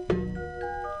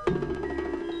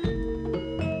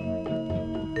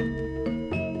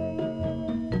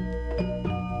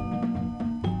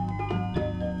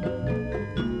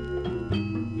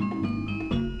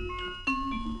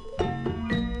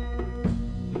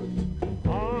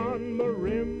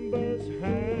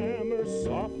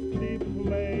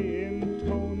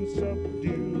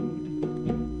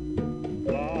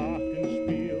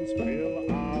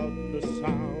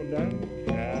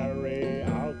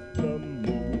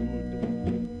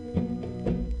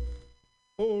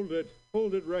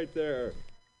 Hold it right there.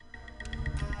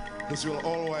 This will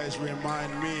always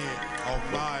remind me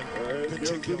of my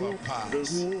particular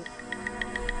past.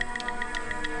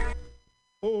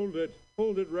 Hold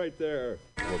it right there.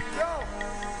 Go!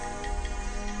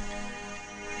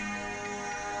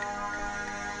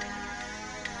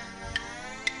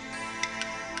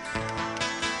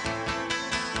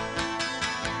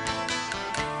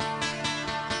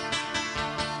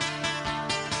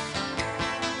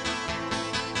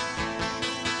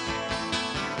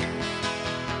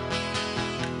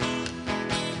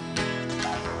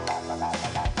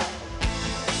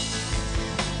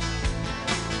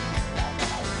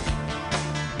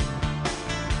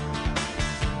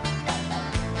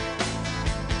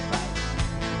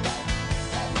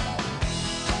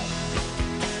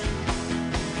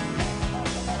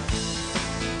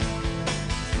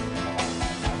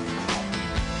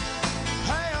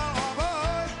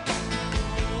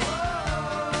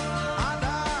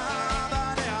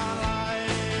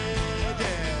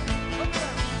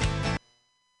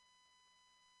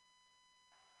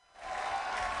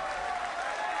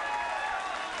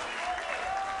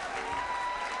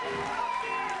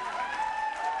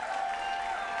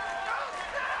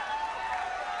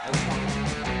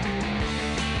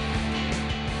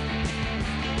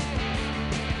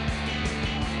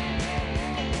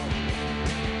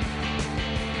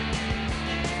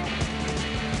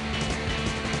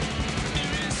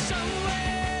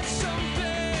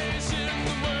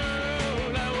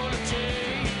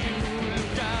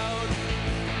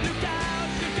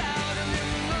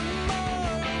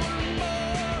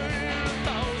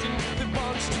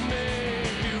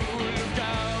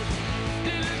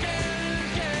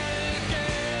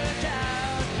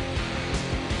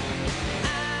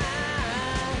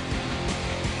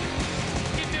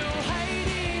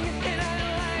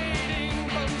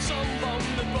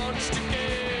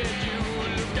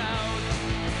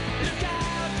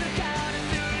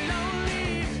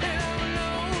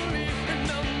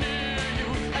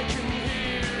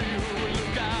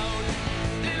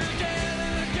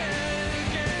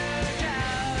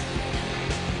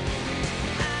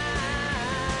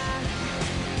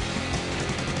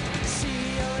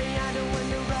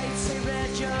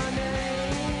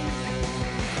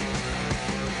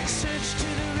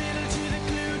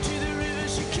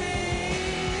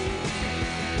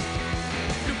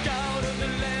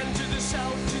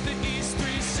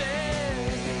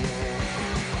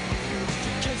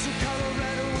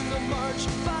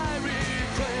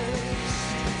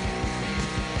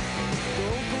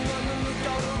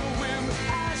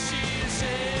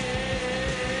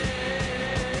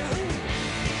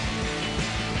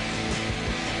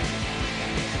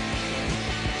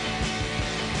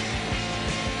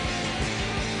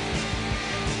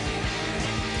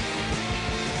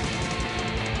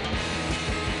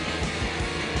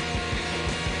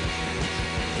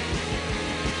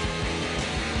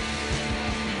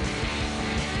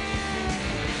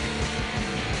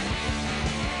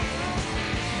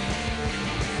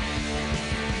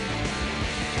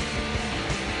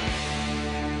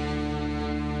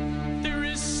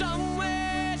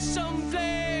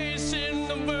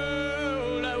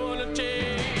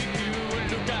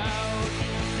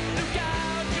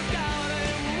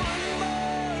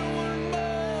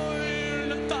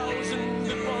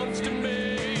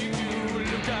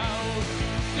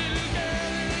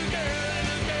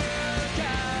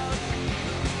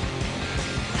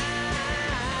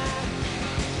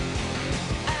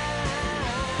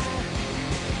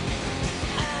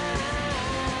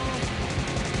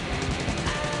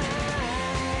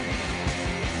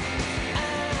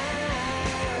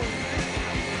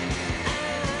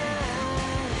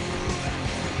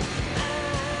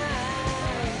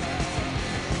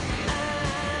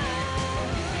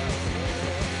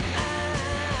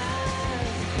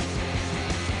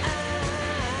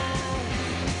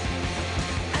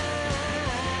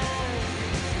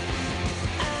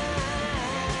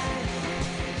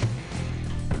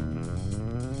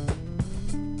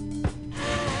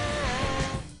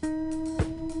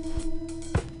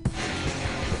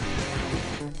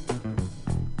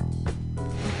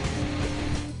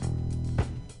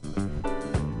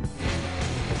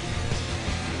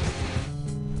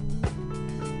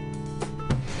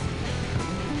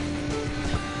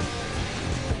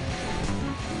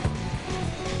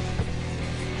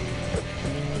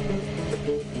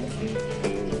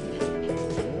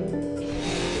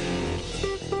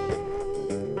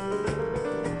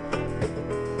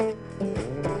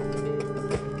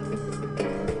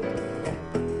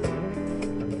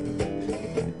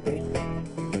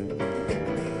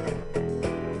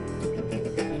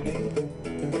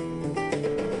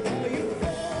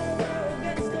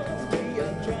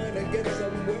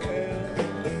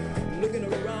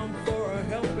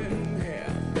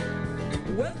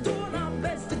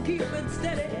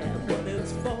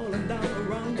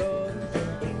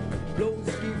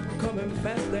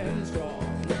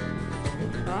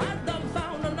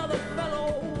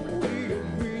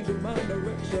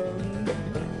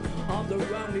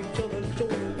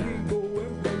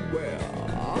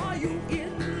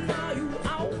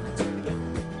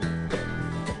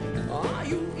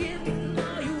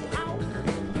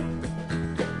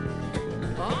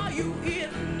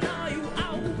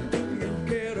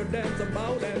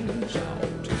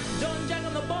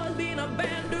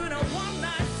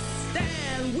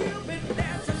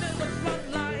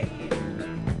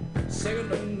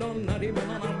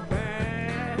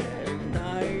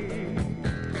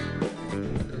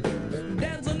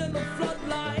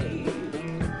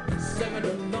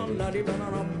 not even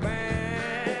on a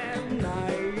bad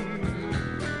night.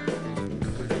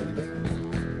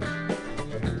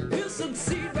 You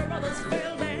succeed where others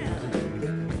failed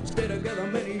and stay together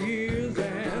many years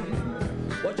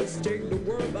and watch us take the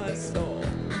world by storm.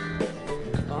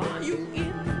 Are you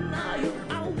in? Are you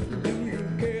out? Do you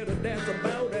care to dance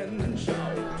about and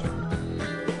shout?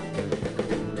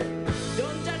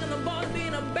 Don't Jack and the boys be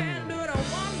in a band doing a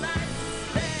one-night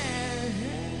stand.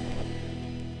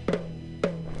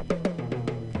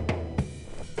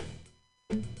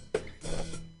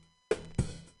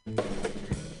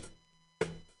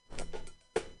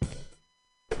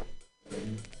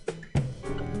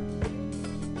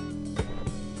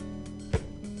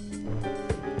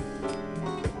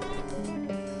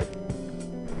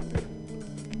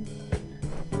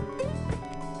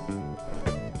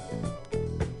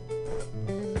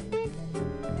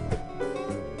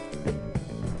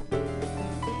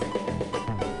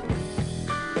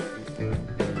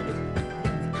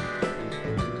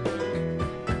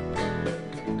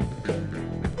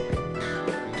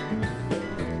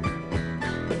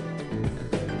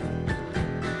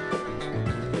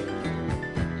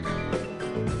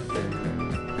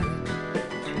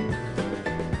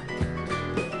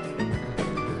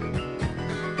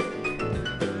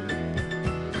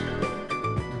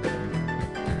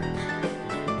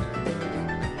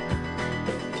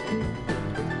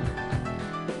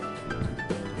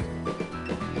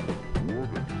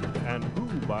 And who,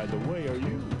 by the way, are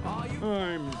you?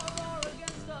 I'm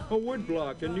a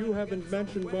woodblock, and you haven't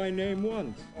mentioned my name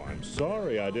once. Oh, I'm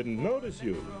sorry, I didn't notice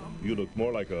you. You look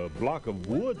more like a block of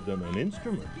wood than an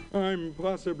instrument. I'm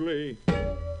possibly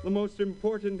the most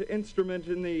important instrument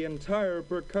in the entire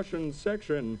percussion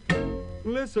section.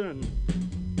 Listen.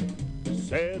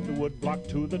 Said the woodblock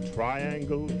to the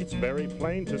triangle, it's very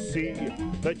plain to see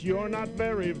that you're not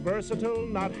very versatile,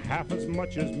 not half as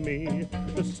much as me.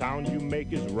 The sound you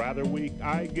make is rather weak,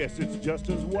 I guess it's just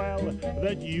as well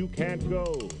that you can't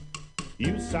go.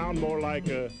 You sound more like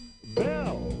a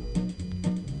bell.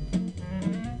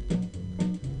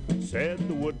 Said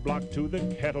the woodblock to the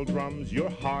kettle drums, you're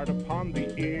hard upon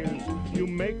the ears. You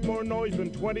make more noise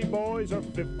than 20 boys or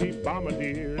 50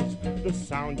 bombardiers. The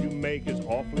sound you make is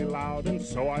awfully loud, and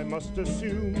so I must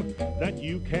assume that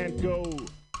you can't go,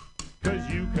 'cause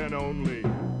you can only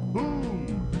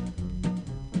boom.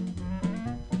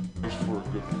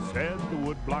 Said the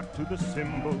woodblock to the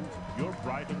cymbals, you're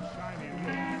bright and shiny.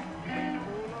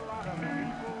 Fool a lot of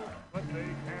people, but they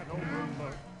can't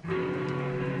overlook.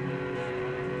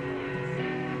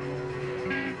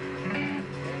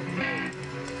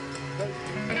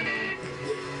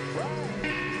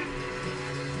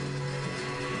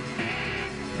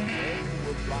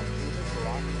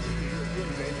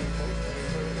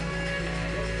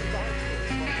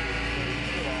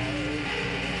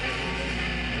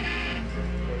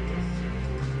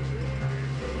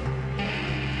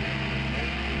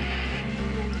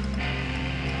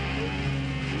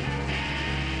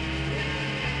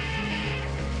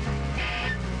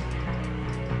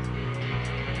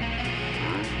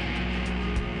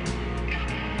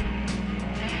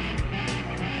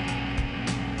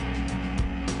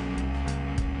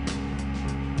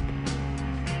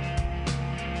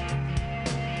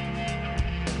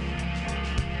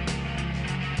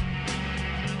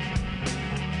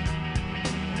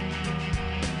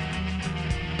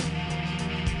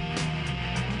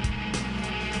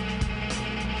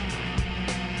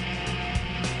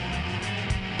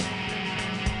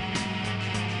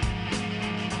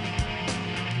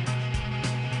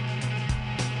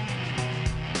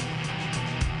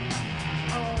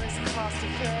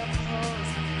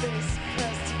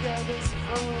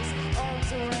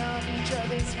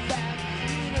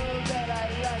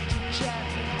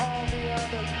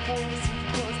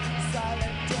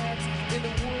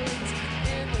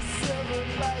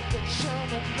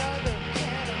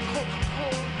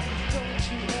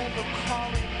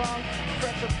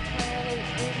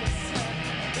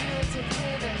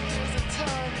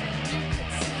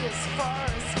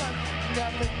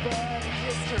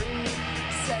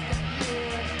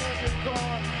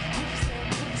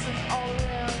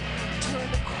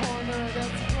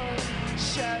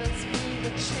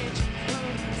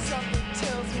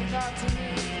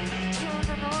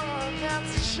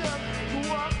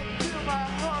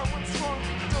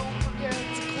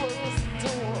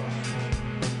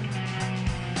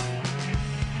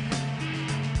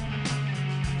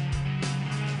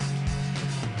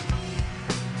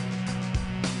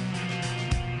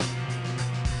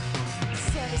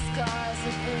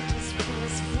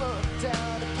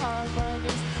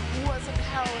 Wasn't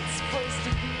how it's supposed to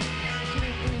be.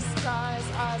 Blue skies,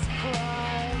 eyes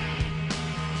cry.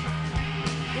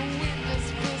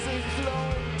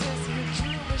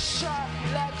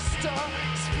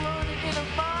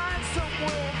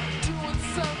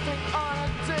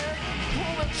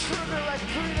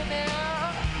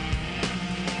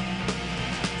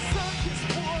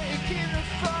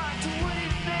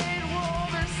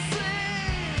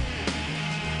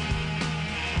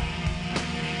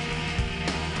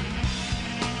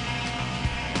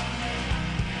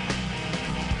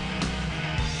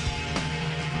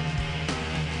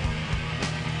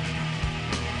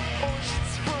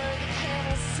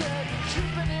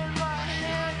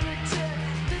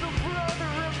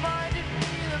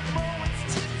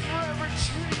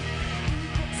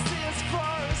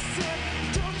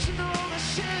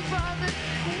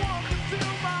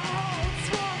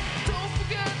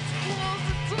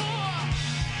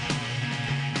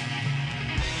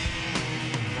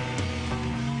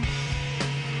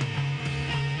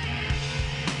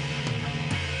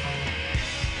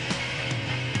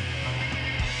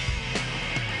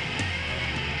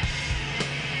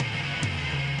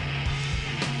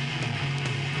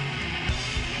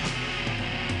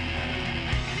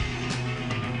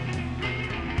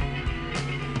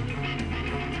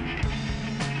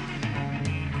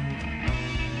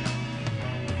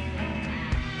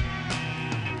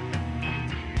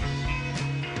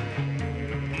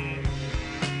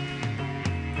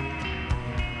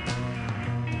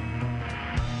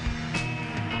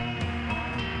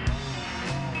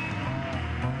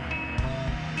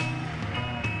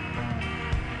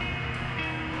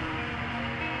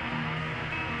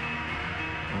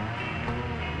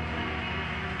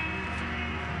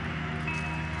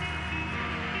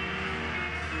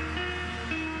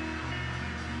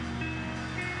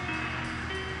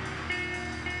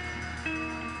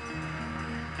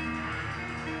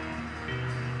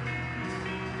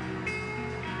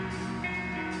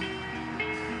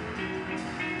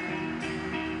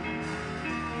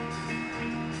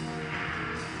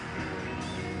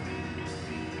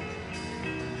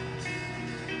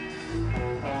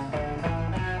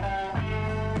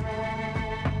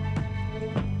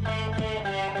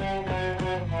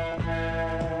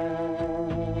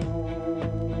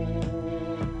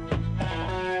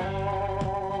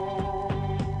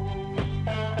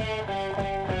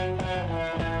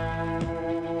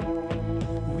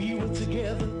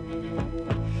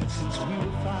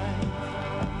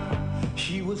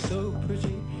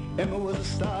 Emma was a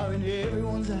star in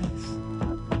everyone's eyes.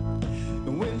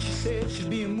 And when she said she'd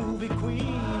be a movie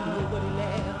queen, nobody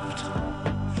laughed.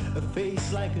 A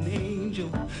face like an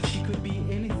angel, she could be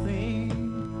anything.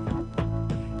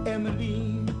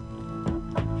 Emmeline,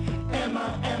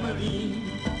 Emmeline,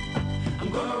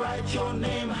 I'm gonna write your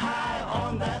name high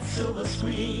on that silver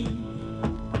screen.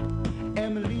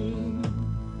 Emmeline,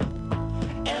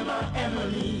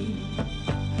 Emmeline,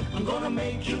 I'm gonna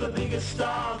make you the biggest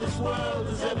star this world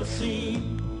has ever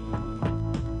seen.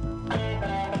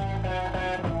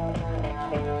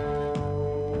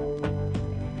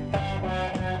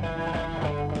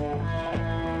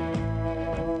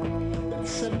 At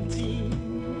 17,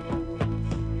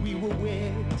 we were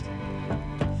wed.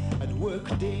 I'd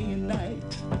work day and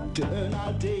night to earn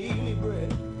our daily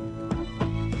bread.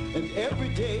 And every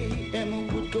day Emma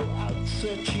would go out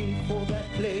searching for that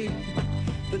play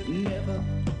that never,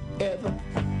 ever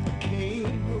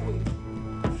came her way.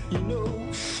 You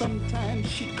know, sometimes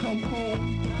she'd come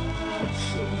home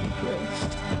so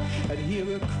depressed. I'd hear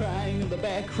her crying in the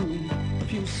back room,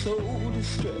 feel so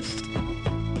distressed.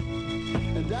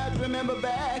 And I'd remember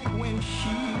back when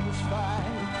she was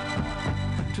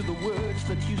 5, to the words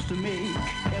that used to make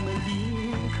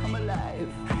Emmeline come alive.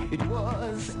 It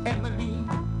was Emmeline,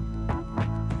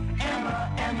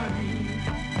 Emmeline,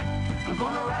 I'm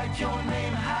gonna write your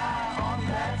name high on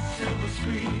that silver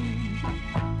screen.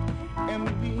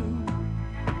 Emmeline,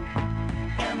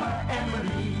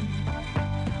 Emmeline,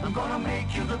 I'm gonna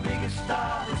make you the biggest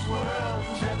star this world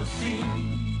has ever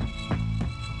seen.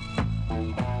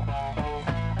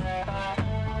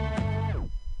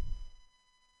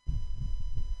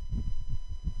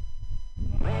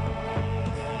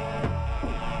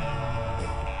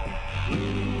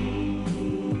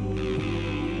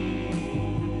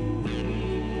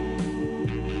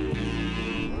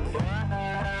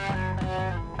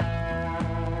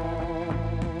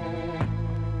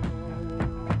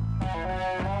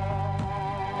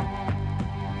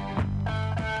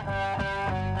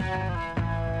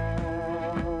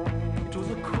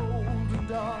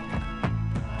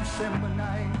 December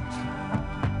night,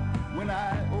 when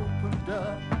I opened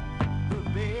up the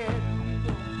bed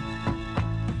window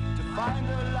to find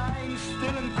her lying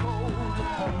still and cold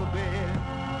upon the bed.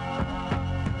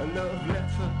 A love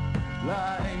letter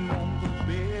lying on the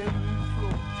bedroom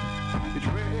floor. It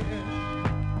read,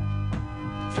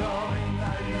 darling,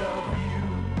 I love you,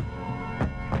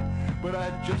 but I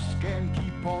just can't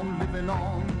keep on living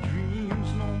on dreams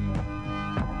no more.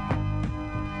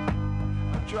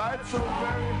 Tried so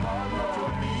very hard not to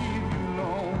leave you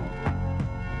alone.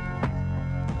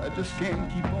 I just can't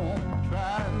keep on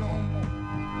trying no more.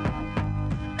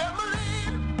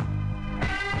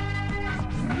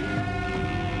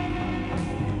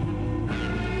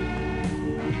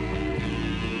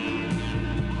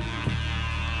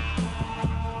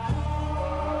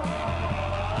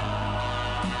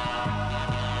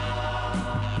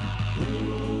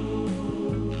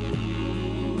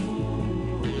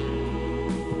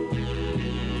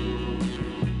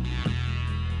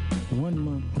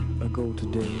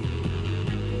 Today,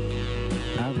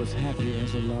 I was happy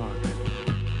as a lark,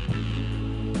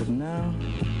 but now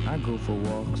I go for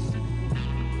walks,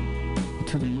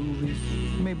 to the movies,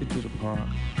 maybe to the park.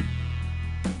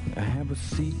 I have a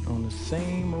seat on the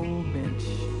same old bench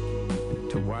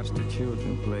to watch the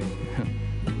children play.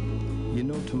 You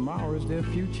know, tomorrow is their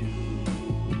future,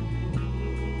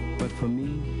 but for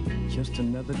me, just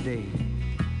another day.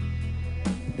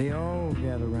 They all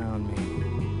gather around me.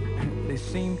 They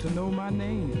seem to know my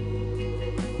name.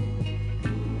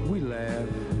 We laugh,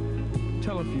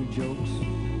 tell a few jokes,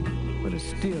 but it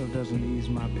still doesn't ease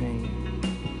my pain.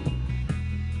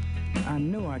 I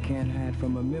know I can't hide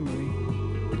from a memory,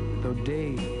 though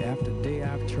day after day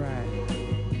I've tried.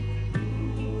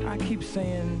 I keep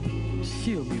saying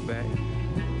she'll be back,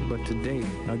 but today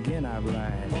again I've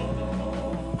lied.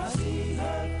 Oh, I see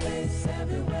her face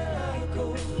everywhere I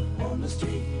go, on the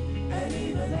street and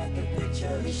even at the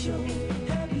picture show.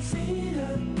 Have you seen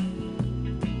her?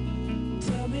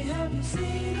 Tell me, have you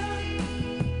seen her?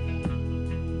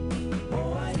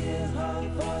 Oh, I hear her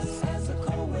voice as the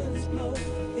cold winds blow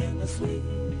in the sweet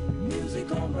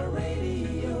music on the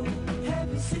radio. Have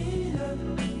you seen her?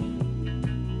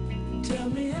 Tell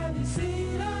me, have you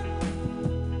seen her?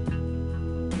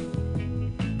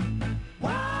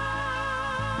 Why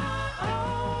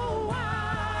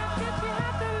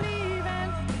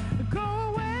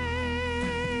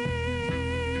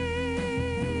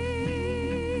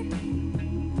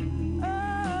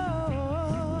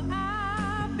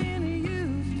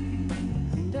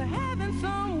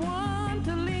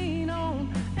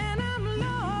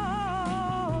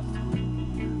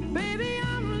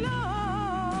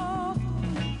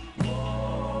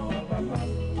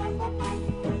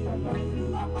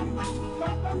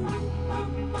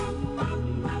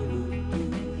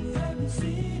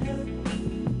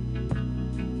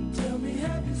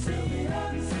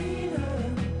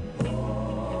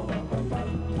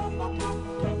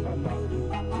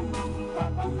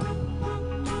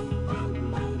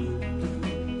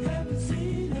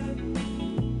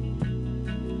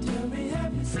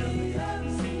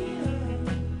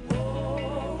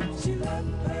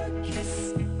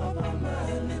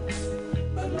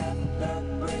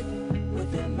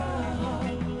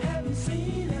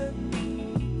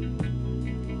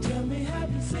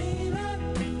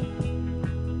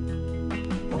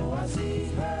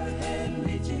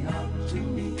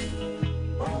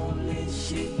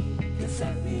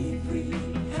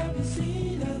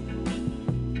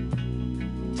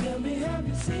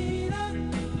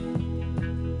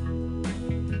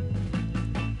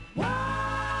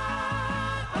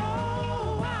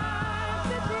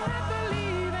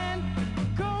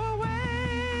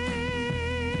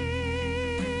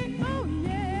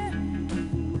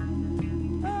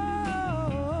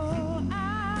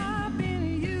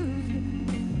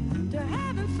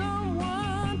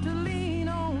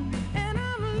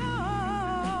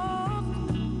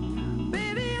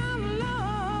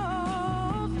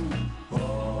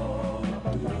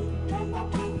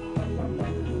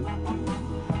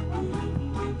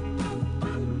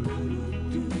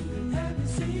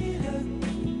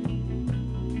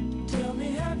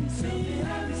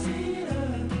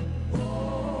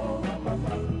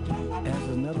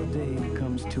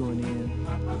To an end.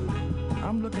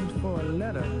 I'm looking for a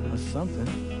letter or something,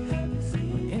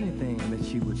 or anything that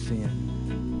she would send.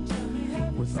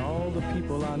 With all the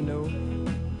people I know,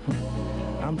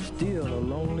 I'm still a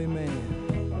lonely man.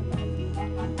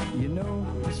 You know,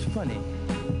 it's funny.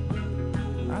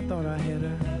 I thought I had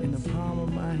her in the palm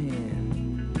of my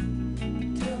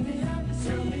hand. Tell me,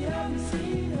 have you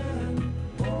seen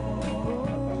her? Oh,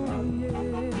 yeah.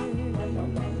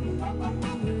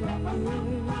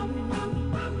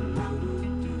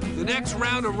 The next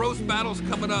round of roast battles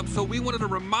coming up, so we wanted to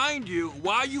remind you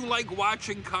why you like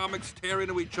watching comics tear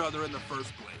into each other in the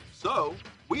first place. So,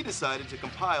 we decided to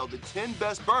compile the 10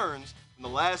 best burns from the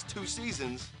last 2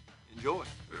 seasons. Enjoy.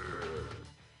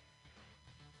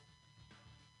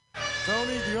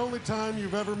 Tony, the only time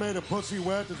you've ever made a pussy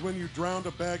wet is when you drowned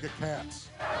a bag of cats.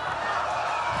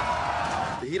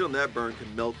 The heat on that burn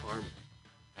can melt armor.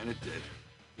 And it did.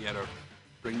 He had to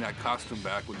bring that costume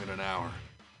back within an hour.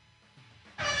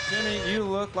 Jimmy, you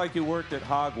look like you worked at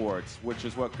Hogwarts, which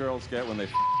is what girls get when they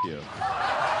you.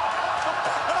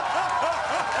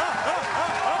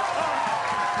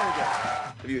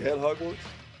 Have you had Hogwarts?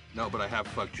 No, but I have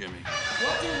fucked Jimmy.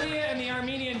 What do Leah and the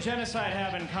Armenian genocide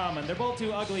have in common? They're both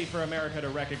too ugly for America to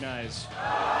recognize.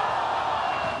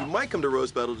 You might come to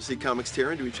Roast Battle to see comics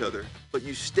tear into each other, but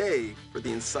you stay for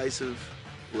the incisive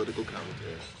political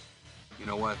commentary. You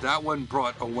know what? That one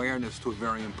brought awareness to a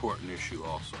very important issue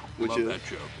also. Which Love is? that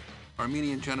joke.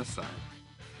 Armenian genocide.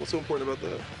 What's so important about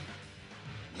that?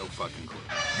 No fucking clue.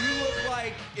 You look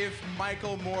like if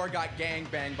Michael Moore got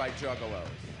gangbanged by juggalos.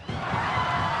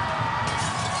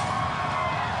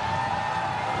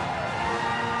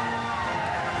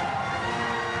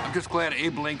 I'm just glad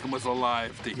Abe Lincoln was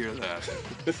alive to hear that.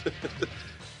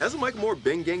 Hasn't Michael Moore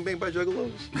been gangbanged by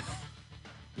juggalos?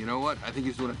 You know what? I think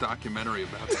he's doing a documentary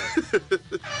about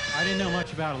that. I didn't know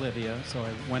much about Olivia, so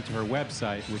I went to her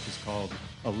website, which is called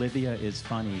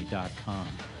oliviaisfunny.com.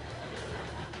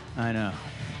 I know.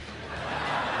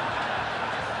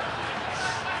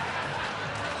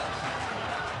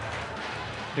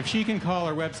 If she can call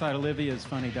her website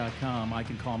oliviaisfunny.com, I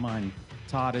can call mine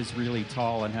Todd is really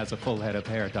tall and has a full head of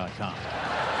hair.com.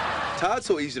 Todd's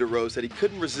so easy to roast that he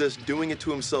couldn't resist doing it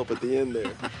to himself at the end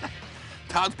there.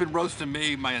 Todd's been roasting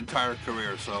me my entire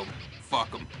career, so fuck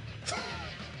him.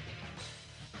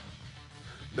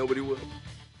 Nobody will.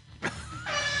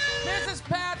 Mrs.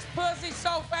 Pat's pussy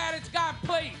so fat it's got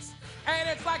pleats. And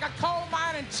it's like a coal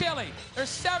mine in Chile. There's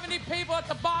 70 people at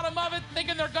the bottom of it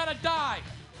thinking they're gonna die.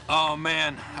 Oh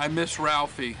man, I miss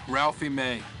Ralphie. Ralphie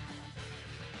May.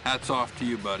 Hats off to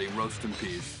you, buddy. Roast in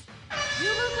peace. You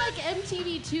look like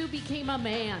MTV2 became a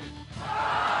man.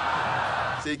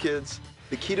 See, kids,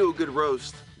 the key to a good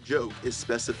roast joke is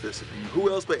specificity.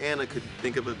 Who else but Anna could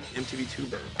think of an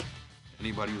MTV2 burn?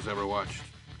 Anybody who's ever watched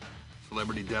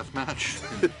Celebrity Deathmatch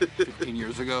 15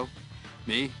 years ago?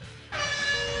 Me?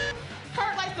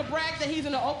 Kurt likes to brag that he's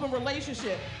in an open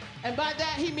relationship. And by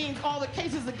that, he means all the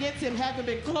cases against him haven't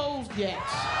been closed yet.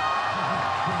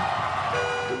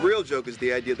 The real joke is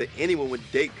the idea that anyone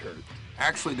would date Kurt.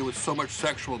 Actually, there was so much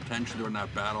sexual tension during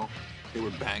that battle, they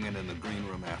were banging in the green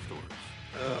room afterwards.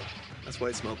 That's why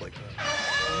it smelled like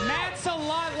that. Matt's a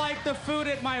lot like the food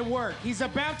at my work. He's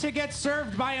about to get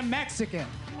served by a Mexican.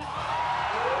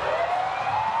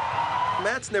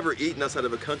 Matt's never eaten outside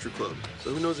of a country club,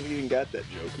 so who knows if he even got that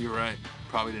joke. You're right.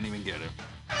 Probably didn't even get it.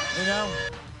 You know,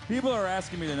 people are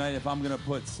asking me tonight if I'm going to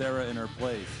put Sarah in her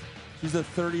place. She's a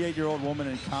 38-year-old woman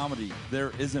in comedy.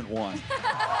 There isn't one.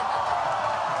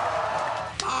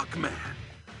 Fuck, man.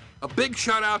 A big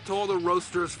shout out to all the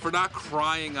roasters for not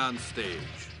crying on stage.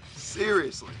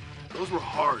 Seriously, those were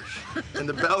harsh. And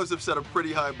the Bellas have set a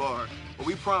pretty high bar. But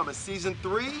we promise season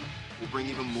 3 will bring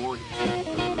even more heat.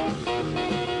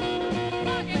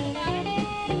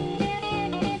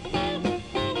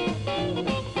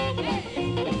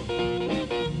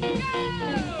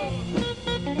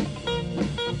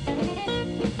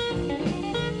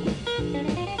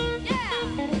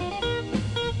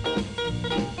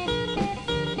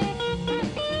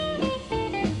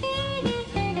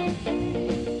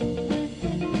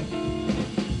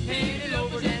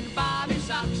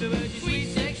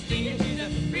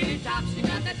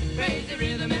 Crazy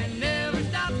rhythm and never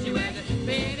stops. She wears a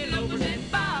penny loafers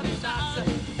and bobby socks.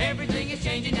 Everything is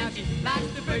changing now. She likes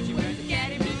the bird. She wears a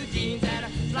caddy blue jeans and a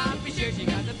sloppy shirt. She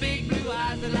got the big blue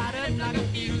eyes that light up like a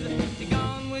fuse. She's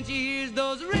gone when she hears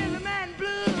those rhythm and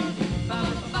blues.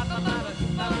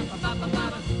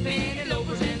 Penny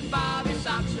loafers and bobby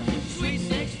socks. Sweet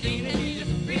 16 and she's a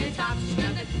pretty top. She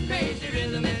got that crazy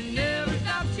rhythm and never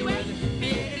stops. She wears a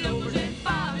penny loafers and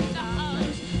bobby socks.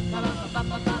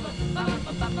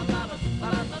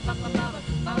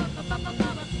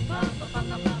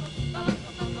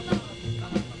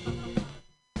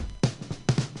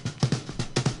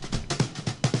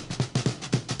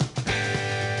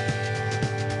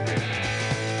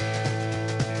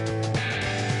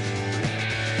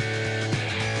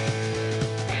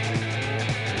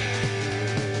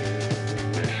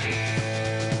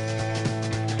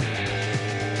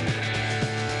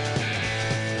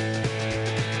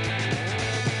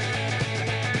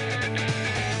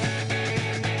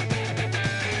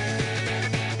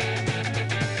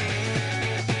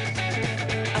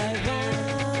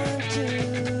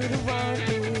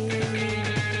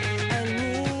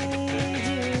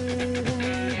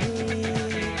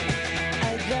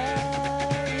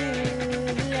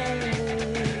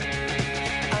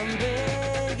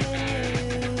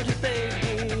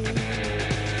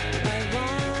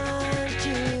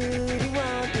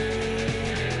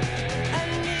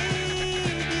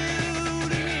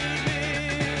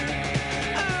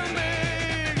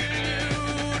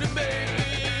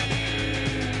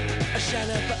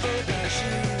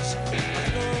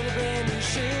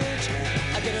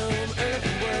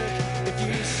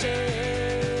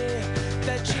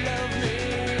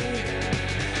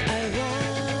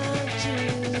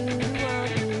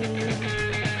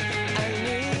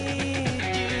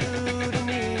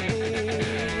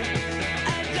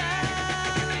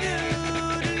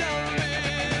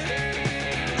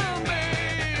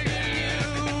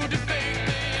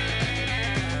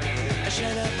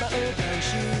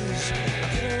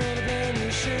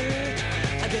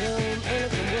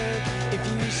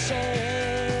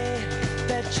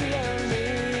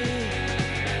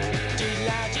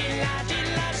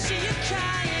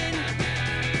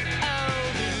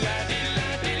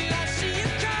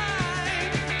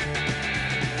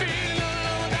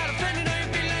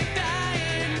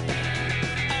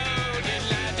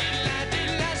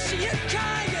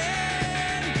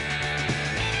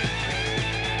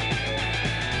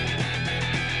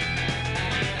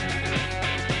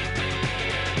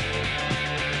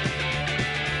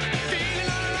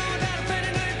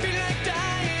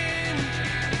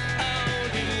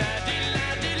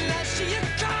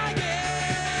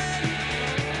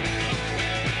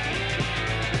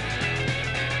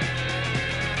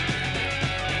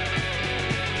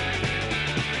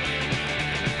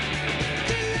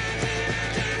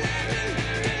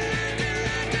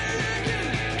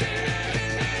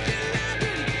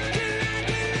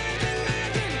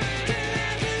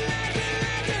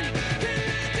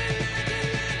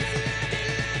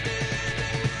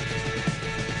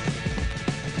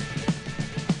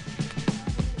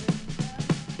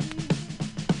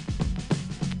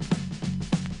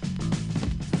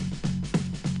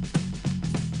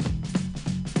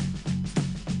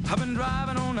 I've been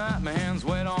driving all night, my hands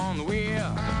wet on the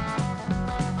wheel.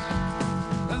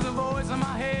 There's a voice in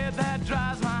my head that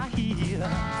drives my heel.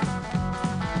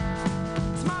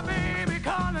 It's my baby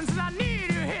calling, says I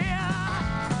need you here.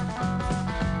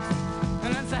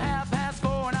 And it's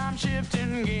 4:30 and I'm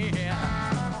shifting gear.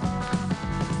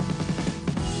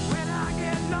 When I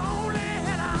get lonely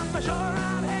and I'm sure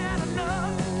I've had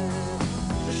enough,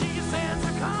 she says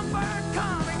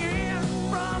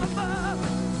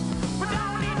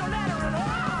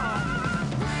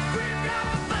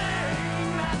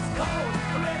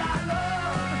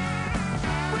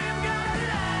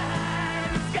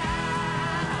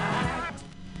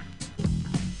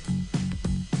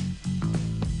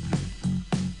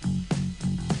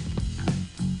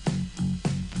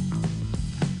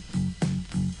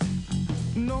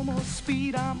no more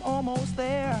speed, I'm almost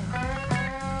there.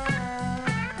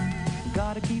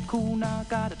 Gotta keep cool now,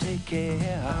 gotta take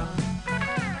care.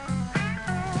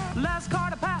 Last car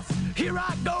to pass, here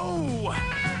I go.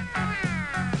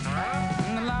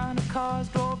 And the line of cars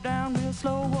drove down real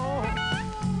slow.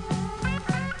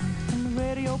 And the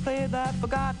radio played that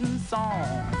forgotten song.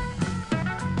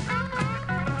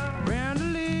 Brenda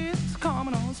Lee's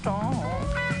coming on strong.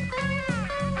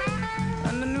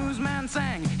 And the newsman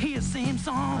sang his same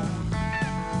song.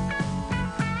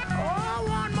 Oh,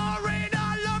 one more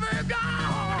radar lover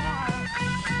gone.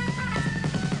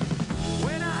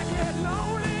 When I get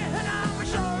lonely and I'm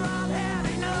sure I've had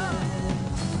enough,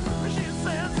 she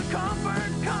says the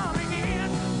comfort coming in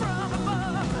from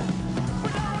above. We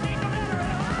don't need no letter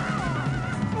at all.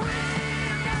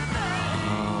 We've got a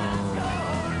thing that's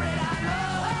called red eye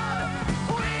love.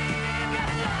 We've got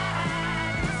a light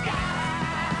in the sky.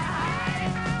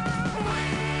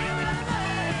 We've got a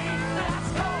thing that's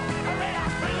called red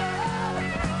eye love.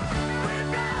 We've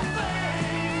got a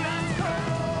thing that's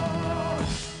called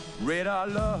red eye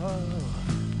love.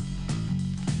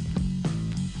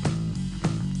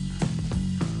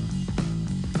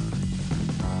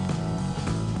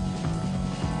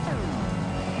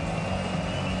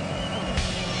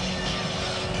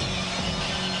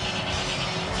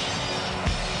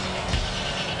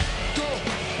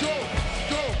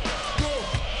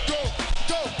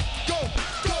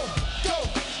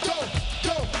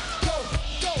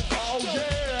 Oh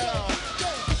yeah!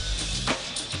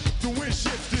 The wind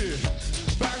shifted,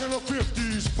 back in the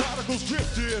 50s, prodigals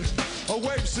drifted, a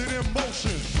wave set in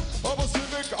motion, a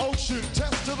Pacific Ocean,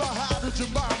 test to the hydrogen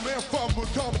bomb, man from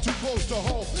becoming too close to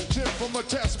home, tip from a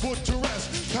test put to rest,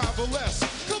 convalesce,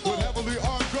 with heavily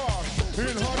armed guard,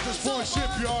 in Hunters Point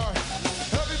shipyard,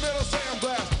 heavy metal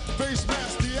sandblast, face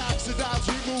mask deoxidized,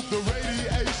 remove the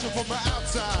radiation from the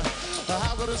outside, a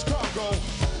hazardous cargo,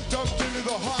 dumped into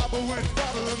the harbor, went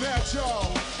farther than that,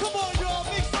 y'all. Come on, y'all,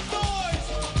 make some noise!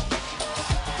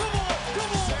 Come on!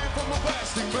 Sand from a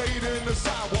blasting made in the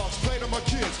sidewalks, played on my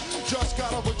kids, just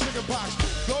got over chicken pox,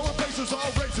 glowing faces,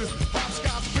 all races,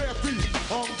 hopscotch, bare feet,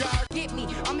 on God. Get me,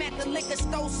 I'm at the liquor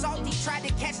store, salty, tried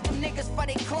to catch them niggas but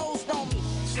they closed on me.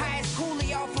 High as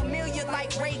Cooley, all familiar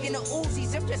like Reagan or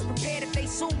Uzis. I'm just prepared if they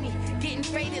sue me. Getting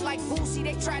faded like Boosie,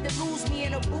 they tried to lose me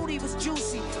and her booty was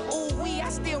juicy. Ooh wee, I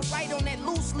still write on that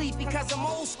loose leaf because I'm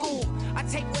old school. I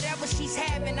take whatever she's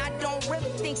having, I don't really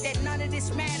think that none of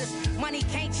this matters. Money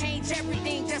can't change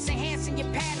everything, just enhancing your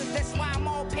patterns. That's why I'm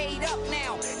all paid up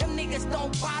now. Them niggas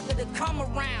don't bother to come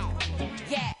around.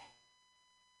 Yeah.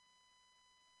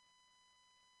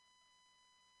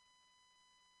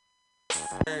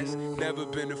 Never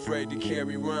been afraid to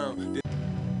carry round.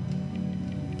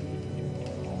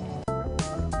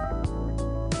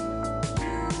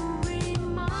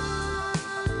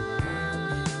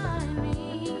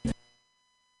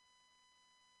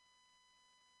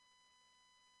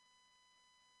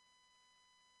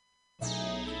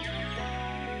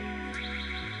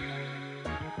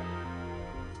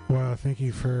 Wow, thank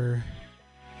you for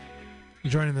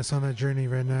joining us on that journey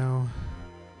right now.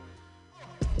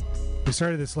 We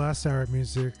started this last hour of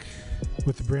music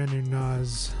with the brand new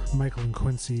Nas, Michael and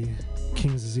Quincy,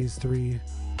 King's Disease 3.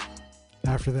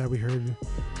 After that, we heard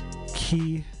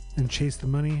Key and Chase the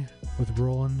Money with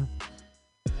Rollin'.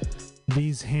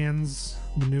 These Hands,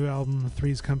 the new album,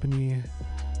 Three's Company,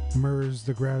 Murs,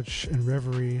 The Grouch, and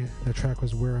Reverie. That track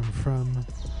was Where I'm From.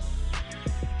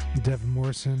 Devin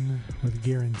Morrison with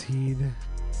Guaranteed.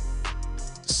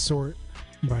 Sort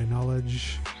by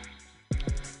Knowledge.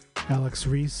 Alex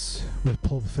Reese with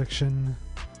Pulp Fiction.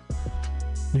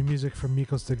 New music from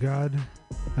Mikos the God.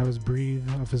 That was Breathe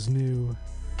off his new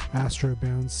Astro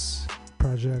Bounce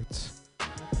project.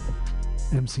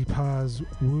 MC Paz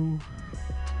Woo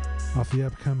off the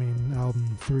upcoming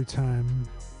album Through Time,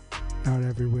 out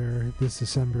everywhere this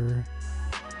December.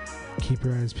 Keep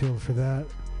your eyes peeled for that.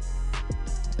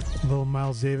 Little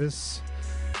Miles Davis,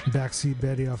 Backseat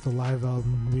Betty off the live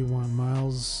album We Want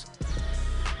Miles.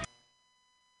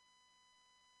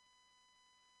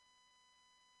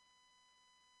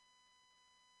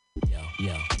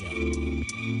 Yo.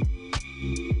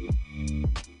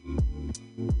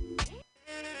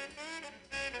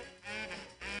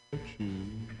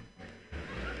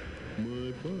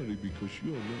 My body, because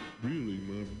you're not really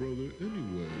my brother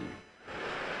anyway.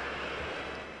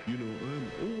 You know, I'm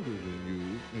older than you,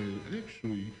 and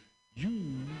actually, you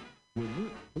were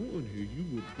not born here. You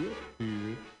were brought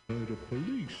here by the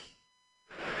police.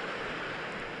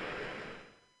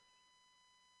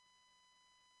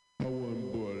 I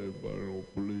wasn't brought in by no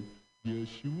police. Yes,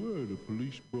 you were. The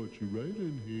police brought you right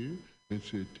in here and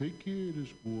said, take care of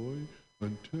this boy.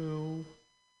 until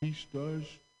he starts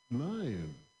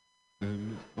lying.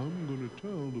 And I'm going to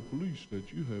tell the police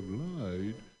that you have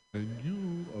lied and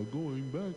you are going back